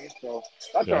over me. So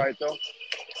that's all right, though.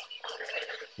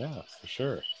 Yeah, for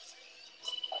sure.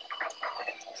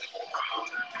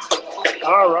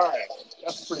 All right.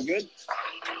 That's pretty good.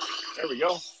 There we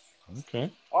go.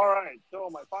 Okay. All right. So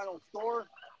my final score,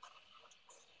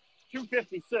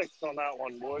 256 on that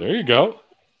one, boys. There you go.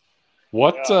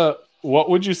 What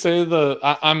would you say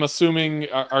I'm assuming,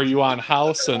 are you on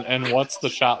house, and what's the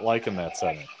shot like in that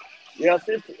setting? Yes,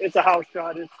 it's a house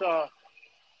shot. It's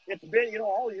been,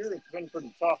 all year it's been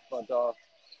pretty tough, but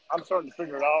I'm starting to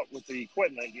figure it out with the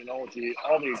equipment, with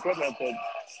all the equipment that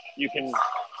you can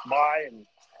buy and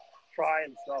try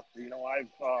and stuff. I've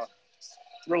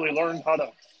really learned how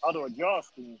to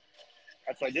adjust, and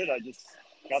that's what I did. I just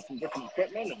got some different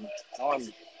equipment, and now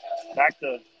I'm back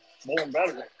to bowling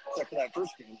better, except for that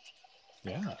first game.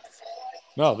 Yeah.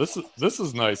 No, this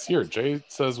is nice here. Jay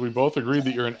says we both agree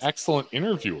that you're an excellent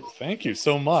interviewer. Thank you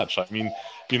so much. I mean,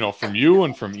 from you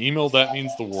and from email, that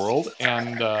means the world.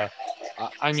 And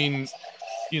I mean,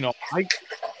 it's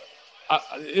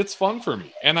fun for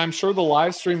me, and I'm sure the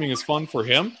live streaming is fun for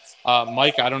him.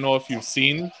 Mike, I don't know if you've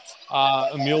seen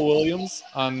Emil Williams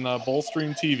on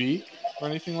Bullstream TV or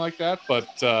anything like that, but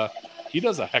he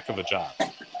does a heck of a job.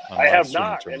 I have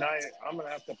not, and I'm going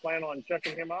to have to plan on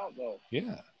checking him out, though.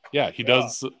 Yeah, he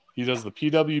does the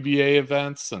PWBA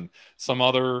events and some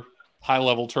other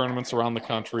high-level tournaments around the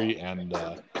country, and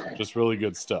just really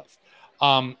good stuff.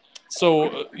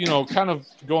 So, kind of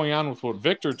going on with what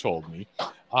Victor told me,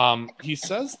 he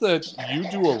says that you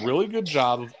do a really good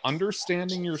job of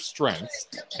understanding your strengths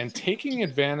and taking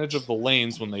advantage of the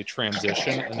lanes when they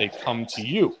transition and they come to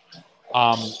you.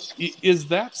 Is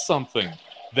that something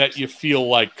that you feel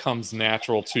like comes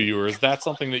natural to you, or is that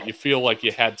something that you feel like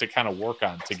you had to kind of work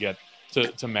on to get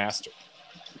to master?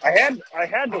 I had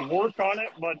to work on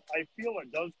it, but I feel it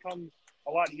does come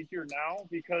a lot easier now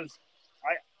because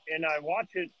I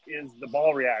watch it is the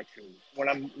ball reaction. When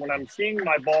I'm seeing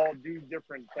my ball do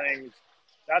different things,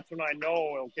 that's when I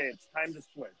know, okay, it's time to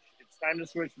switch. It's time to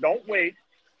switch. Don't wait,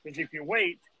 because if you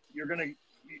wait,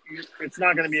 it's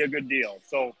not gonna be a good deal.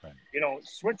 So,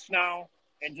 switch now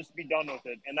and just be done with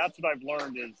it. And that's what I've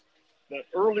learned is the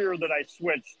earlier that I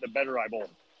switch, the better I bowl.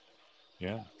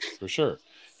 Yeah, for sure.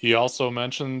 He also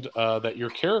mentioned that your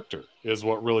character is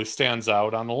what really stands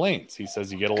out on the lanes. He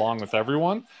says you get along with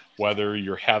everyone, whether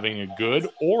you're having a good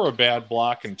or a bad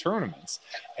block in tournaments.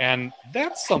 And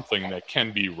that's something that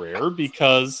can be rare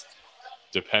because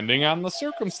depending on the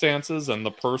circumstances and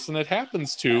the person it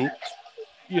happens to,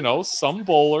 some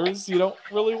bowlers you don't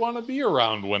really want to be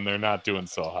around when they're not doing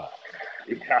so hot.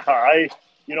 Yeah,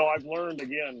 I've learned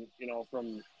again,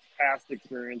 from past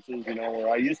experiences, where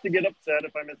I used to get upset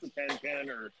if I missed a 10 pin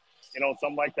or,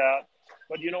 something like that.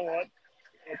 But you know what?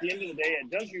 At the end of the day,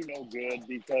 it does you no good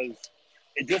because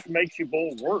it just makes you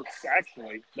bowl worse,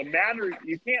 actually.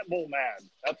 You can't bowl mad.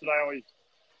 That's what I always,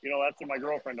 that's what my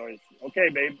girlfriend always, okay,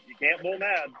 babe, you can't bowl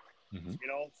mad. Mm-hmm.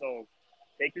 So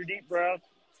take your deep breath,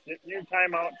 sit in your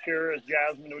timeout chair, as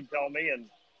Jasmine would tell me, and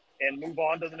move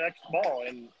on to the next ball.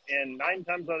 And 9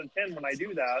 times out of 10, when I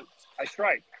do that, I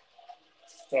strike.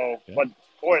 So, yeah. But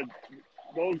boy,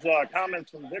 those comments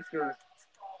from Victor,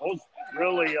 those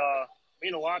really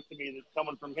mean a lot to me. That's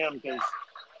coming from him because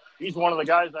he's one of the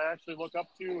guys I actually look up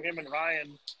to. Him and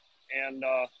Ryan, and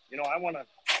I want to.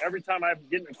 Every time I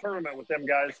get in a tournament with them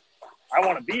guys, I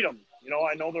want to beat them.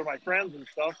 I know they're my friends and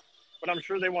stuff, but I'm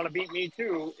sure they want to beat me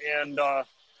too. And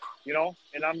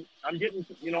and I'm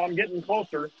getting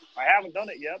closer. I haven't done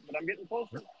it yet, but I'm getting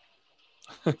closer.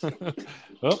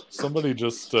 Well, somebody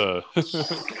just oh,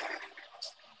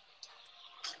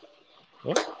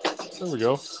 there we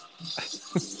go.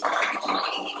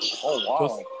 Oh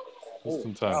wow. Just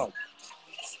in time.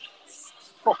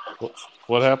 Wow.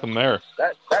 What happened there?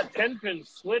 That 10 pin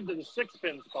slid to the 6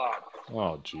 pin spot.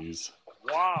 Oh geez.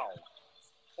 Wow.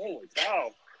 Holy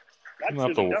cow. That should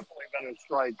have definitely been a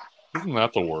strike. Isn't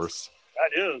that the worst?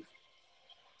 That is.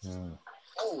 Yeah.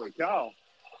 Holy cow.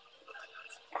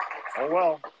 Oh,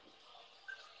 well.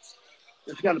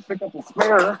 Just got to pick up a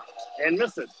spare and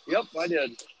miss it. Yep, I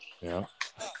did. Yeah.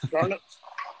 Darn it.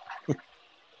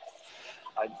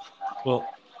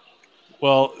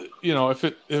 Well, if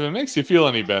it makes you feel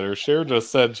any better, Cher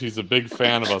just said she's a big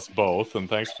fan of us both, and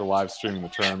thanks for live streaming the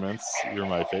tournaments. You're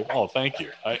my favorite. Oh, thank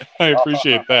you. I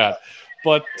appreciate that.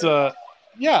 But,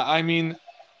 yeah, I mean,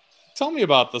 tell me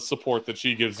about the support that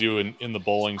she gives you in the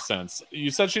bowling sense.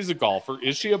 You said she's a golfer.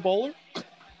 Is she a bowler?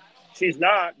 She's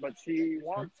not, but she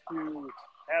wants to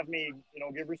have me,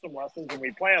 give her some lessons, and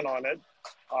we plan on it.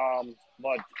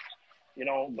 But,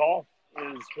 golf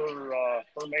is her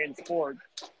main sport.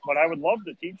 But I would love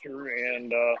to teach her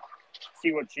and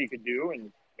see what she could do,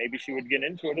 and maybe she would get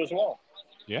into it as well.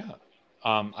 Yeah.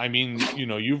 I mean,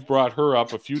 you've brought her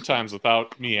up a few times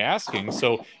without me asking.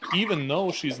 So even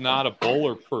though she's not a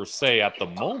bowler per se at the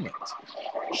moment,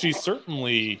 she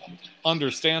certainly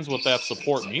understands what that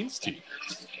support means to you.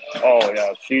 Oh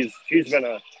yeah, she's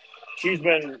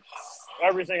been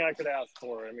everything I could ask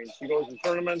for. I mean, she goes in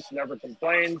tournaments, never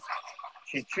complains.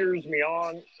 She cheers me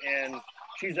on, and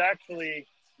she's actually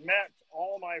met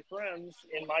all my friends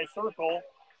in my circle,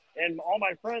 and all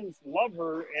my friends love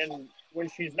her. And when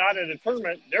she's not at a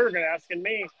tournament, they're going to asking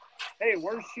me, "Hey,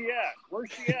 where's she at?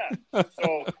 Where's she at?"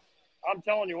 So I'm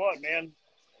telling you what, man.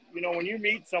 When you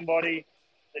meet somebody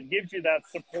that gives you that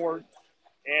support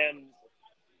and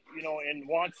and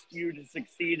wants you to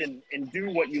succeed and do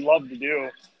what you love to do,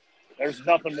 there's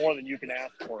nothing more than you can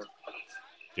ask for.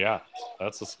 Yeah,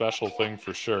 that's a special thing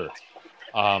for sure.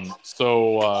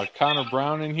 So Connor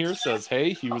Brown in here says,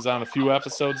 hey, he was on a few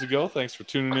episodes ago. Thanks for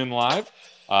tuning in live.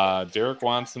 Derek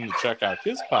wants him to check out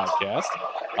his podcast.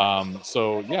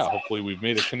 So yeah, hopefully we've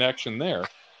made a connection there.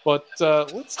 But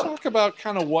let's talk about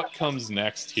kind of what comes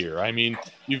next here. I mean,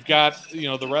 you've got,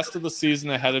 the rest of the season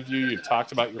ahead of you. You've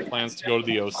talked about your plans to go to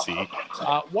the OC.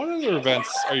 What other events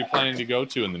are you planning to go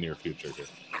to in the near future here?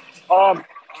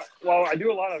 Well, I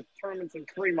do a lot of tournaments in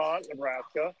Fremont,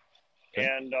 Nebraska. Okay.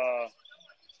 And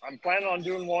I'm planning on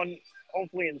doing one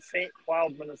hopefully in St.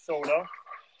 Cloud, Minnesota.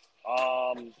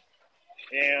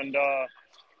 And I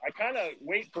kind of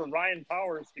wait for Ryan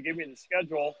Powers to give me the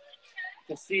schedule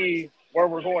to see where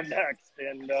we're going next.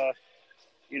 And,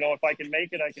 if I can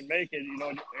make it, I can make it.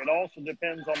 It also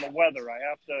depends on the weather. I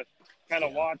have to kind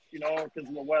of watch, because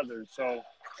of the weather. So,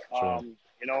 sure.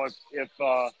 If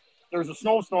there's a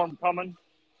snowstorm coming,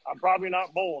 I'm probably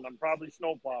not bowling. I'm probably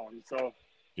snow plowing. So,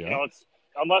 yeah. It's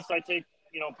unless I take,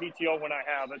 PTO when I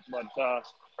have it. But,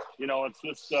 it's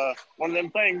just one of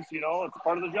them things, it's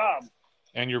part of the job.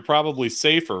 And you're probably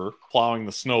safer plowing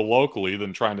the snow locally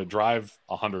than trying to drive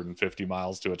 150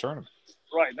 miles to a tournament.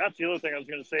 Right. That's the other thing I was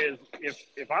going to say is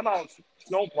if I'm out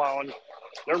snow plowing,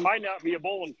 there might not be a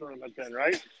bowling tournament then,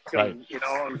 right? Right.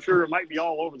 I'm sure it might be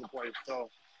all over the place. So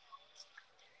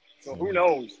who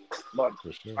knows? But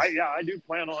sure. I do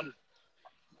plan on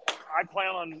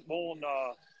bowling.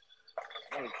 Oh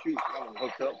shoot, I was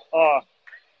hooked up.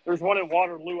 There's one in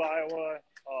Waterloo, Iowa.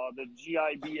 The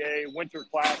GIBA Winter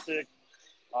Classic.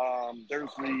 There's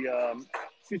the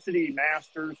Sioux City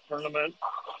Masters tournament.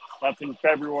 That's in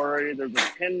February. There's a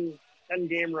 10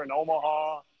 gamer in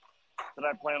Omaha that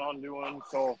I plan on doing.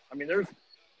 So, I mean,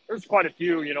 there's quite a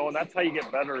few, and that's how you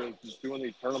get better is just doing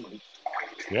these tournaments.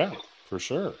 Yeah, for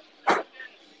sure.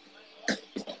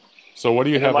 So what do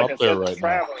you have up there right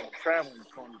now? Traveling's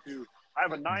fun too. I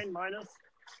have a 9 minus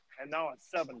and now a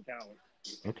 7 count.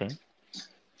 Okay.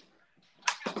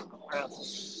 That's a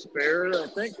spare, I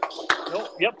think. Nope.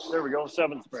 Yep. There we go.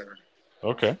 7 spare.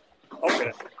 Okay.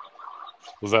 Okay.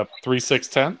 Was that 3, 6,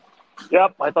 10?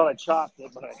 Yep. I thought I chopped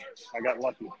it, but I got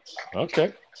lucky.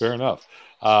 Okay. Fair enough.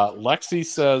 Lexi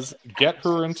says, get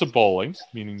her into bowling,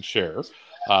 meaning Cher.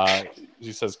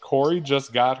 She says, Corey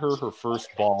just got her first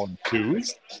ball in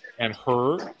twos, and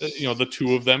the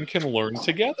two of them can learn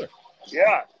together.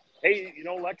 Yeah. Hey,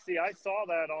 Lexi, I saw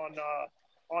that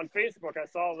on Facebook. I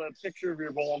saw the picture of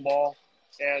your bowling ball,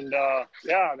 and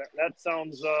that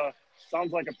sounds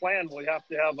like a plan. We have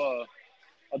to have a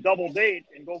double date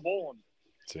and go bowling.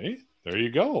 See, there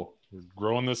you go. We're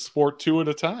growing this sport 2 at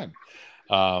a time.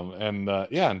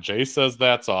 And Jay says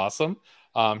that's awesome.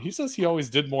 He says he always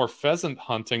did more pheasant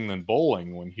hunting than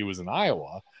bowling when he was in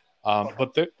Iowa.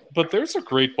 But there's a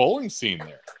great bowling scene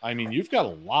there. I mean, you've got a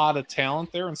lot of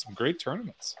talent there and some great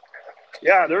tournaments.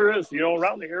 Yeah, there is.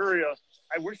 Around the area,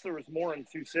 I wish there was more in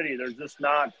Sioux City. There's just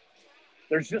not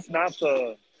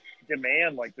the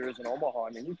demand like there is in Omaha. I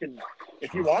mean, you can,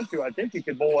 if you want to, I think you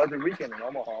could bowl every weekend in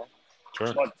Omaha.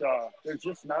 Sure. But there's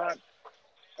just not.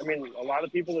 I mean, a lot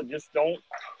of people that just don't,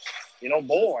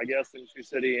 bowl, I guess, in Sioux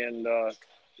City, and a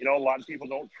lot of people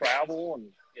don't travel,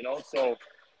 and so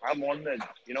I'm one that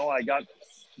I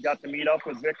got to meet up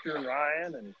with Victor and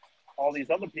Ryan and all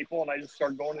these other people, and I just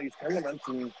started going to these tournaments,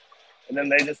 and then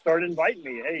they just started inviting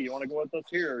me. Hey, you want to go with us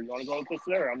here? You want to go with us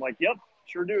there? I'm like, yep,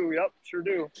 sure do. Yep, sure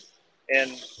do.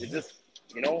 And it just,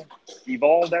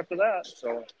 evolved after that.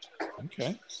 So,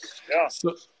 okay. Yeah.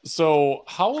 So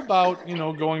how about,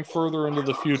 going further into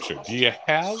the future? Do you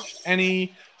have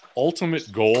any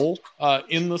ultimate goal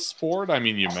in the sport? I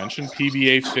mean, you mentioned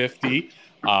PBA 50.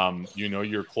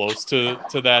 You're close to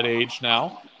that age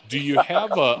now. Do you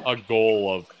have a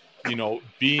goal of,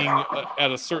 being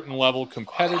at a certain level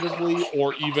competitively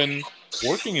or even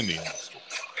working in the industry?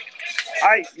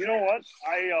 I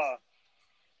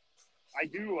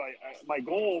do.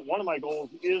 One of my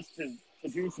goals is to to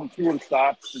do some tour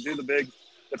stops, to do the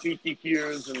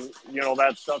PTQs and,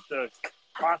 that stuff to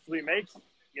possibly make,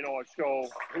 a show.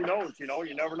 Who knows, you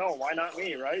never know. Why not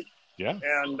me, right? Yeah.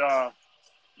 And,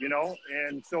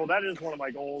 and so that is one of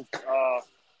my goals.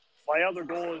 My other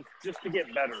goal is just to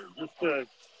get better, just to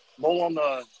bowl on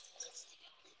the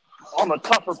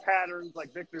tougher patterns,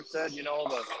 like Victor said,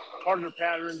 the harder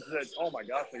patterns that, oh my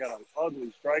gosh, I got an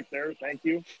ugly strike there. Thank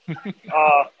you.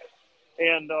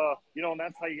 And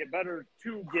that's how you get better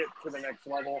to get to the next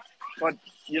level. But,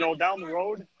 down the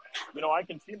road, I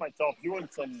can see myself doing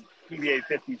some PBA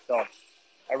 50 stuff.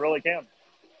 I really can.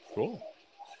 Cool.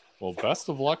 Well, best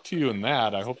of luck to you in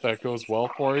that. I hope that goes well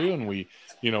for you. And we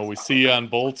see you on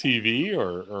Bowl TV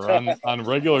or on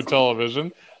regular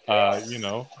television,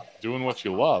 doing what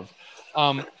you love.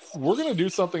 We're going to do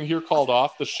something here called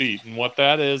Off the Sheet. And what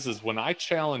that is when I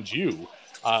challenge you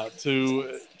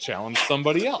to challenge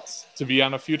somebody else to be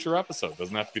on a future episode.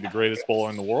 Doesn't have to be the greatest bowler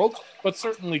in the world, but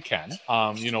certainly can.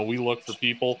 We look for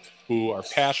people who are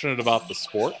passionate about the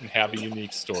sport and have a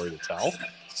unique story to tell.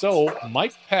 So,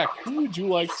 Mike Peck, who would you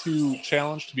like to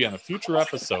challenge to be on a future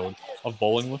episode of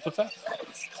Bowling with the Fifth?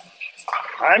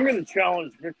 I'm going to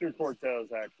challenge Victor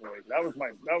Cortez, actually. That was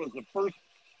the first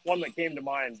one that came to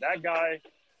mind. That guy,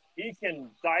 he can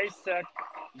dissect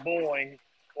bowling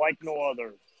like no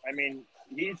other. I mean,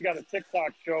 he's got a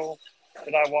TikTok show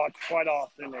that I watch quite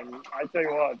often, and I tell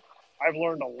you what, I've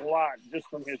learned a lot just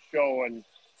from his show, and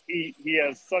he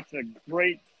has such a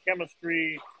great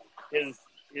chemistry. His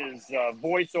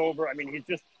voiceover, I mean, he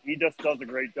just does a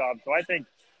great job. So I think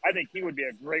he would be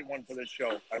a great one for this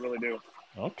show. I really do.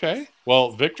 Okay.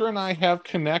 Well, Victor and I have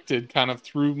connected kind of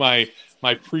through my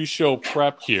pre-show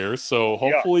prep here, so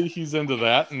hopefully he's into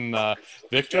that. And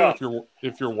Victor,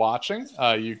 if you're watching,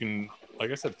 you can,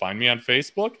 like I said, find me on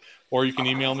Facebook, or you can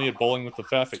email me at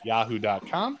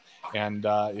bowlingwiththefef@yahoo.com. And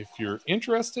if you're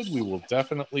interested, we will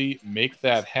definitely make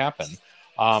that happen.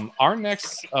 Our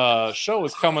next show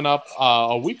is coming up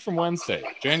a week from Wednesday,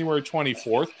 January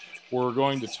 24th. We're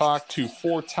going to talk to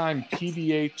four-time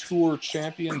PBA Tour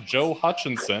champion Joe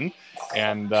Hutchinson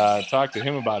and talk to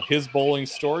him about his bowling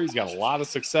story. He's got a lot of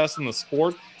success in the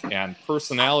sport and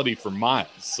personality for miles.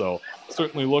 So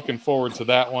certainly looking forward to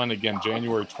that one. Again,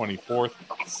 January 24th,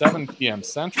 7 p.m.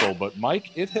 Central. But,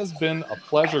 Mike, it has been a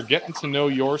pleasure getting to know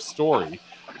your story.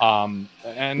 And,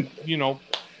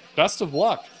 best of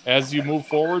luck as you move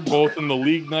forward, both in the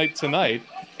league night tonight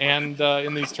and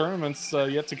in these tournaments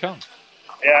yet to come.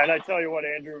 Yeah, and I tell you what,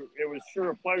 Andrew, it was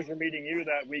sure a pleasure meeting you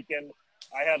that weekend.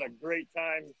 I had a great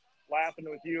time laughing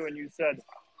with you, and you said,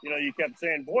 you kept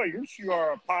saying, boy, you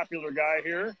are a popular guy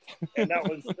here. And that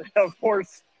was, of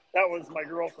course, that was my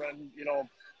girlfriend,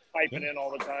 piping in all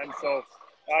the time. So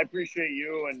I appreciate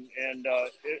you. And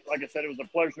like I said, it was a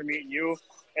pleasure meeting you.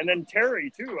 And then Terry,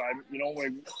 too.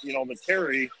 The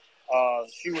Terry,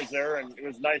 she was there, and it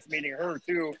was nice meeting her,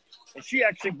 too. And she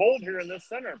actually bowled here in this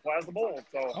center, Plaza Bowl.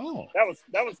 So that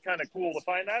was kind of cool to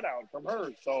find that out from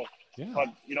her. So, but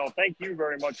thank you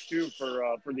very much too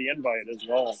for the invite as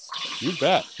well. You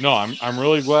bet. No, I'm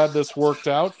really glad this worked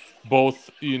out.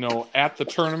 Both at the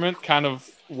tournament, kind of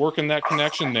working that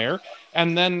connection there,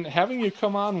 and then having you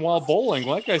come on while bowling.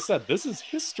 Like I said, this is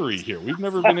history here. We've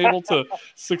never been able to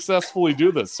successfully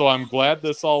do this, so I'm glad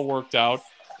this all worked out.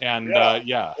 And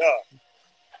yeah,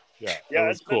 it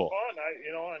was cool. Been fun.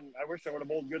 And I wish I would have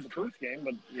bowled good the first game,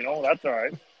 but that's all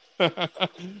right.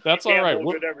 That's all right.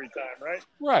 Bowl good every time, right?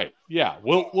 Right. Yeah.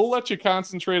 We'll let you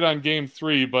concentrate on game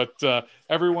 3, but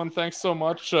everyone, thanks so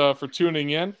much for tuning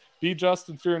in. Be just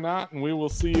and fear not, and we will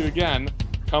see you again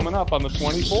coming up on the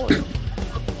 24th.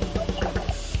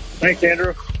 Thanks,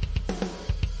 Andrew.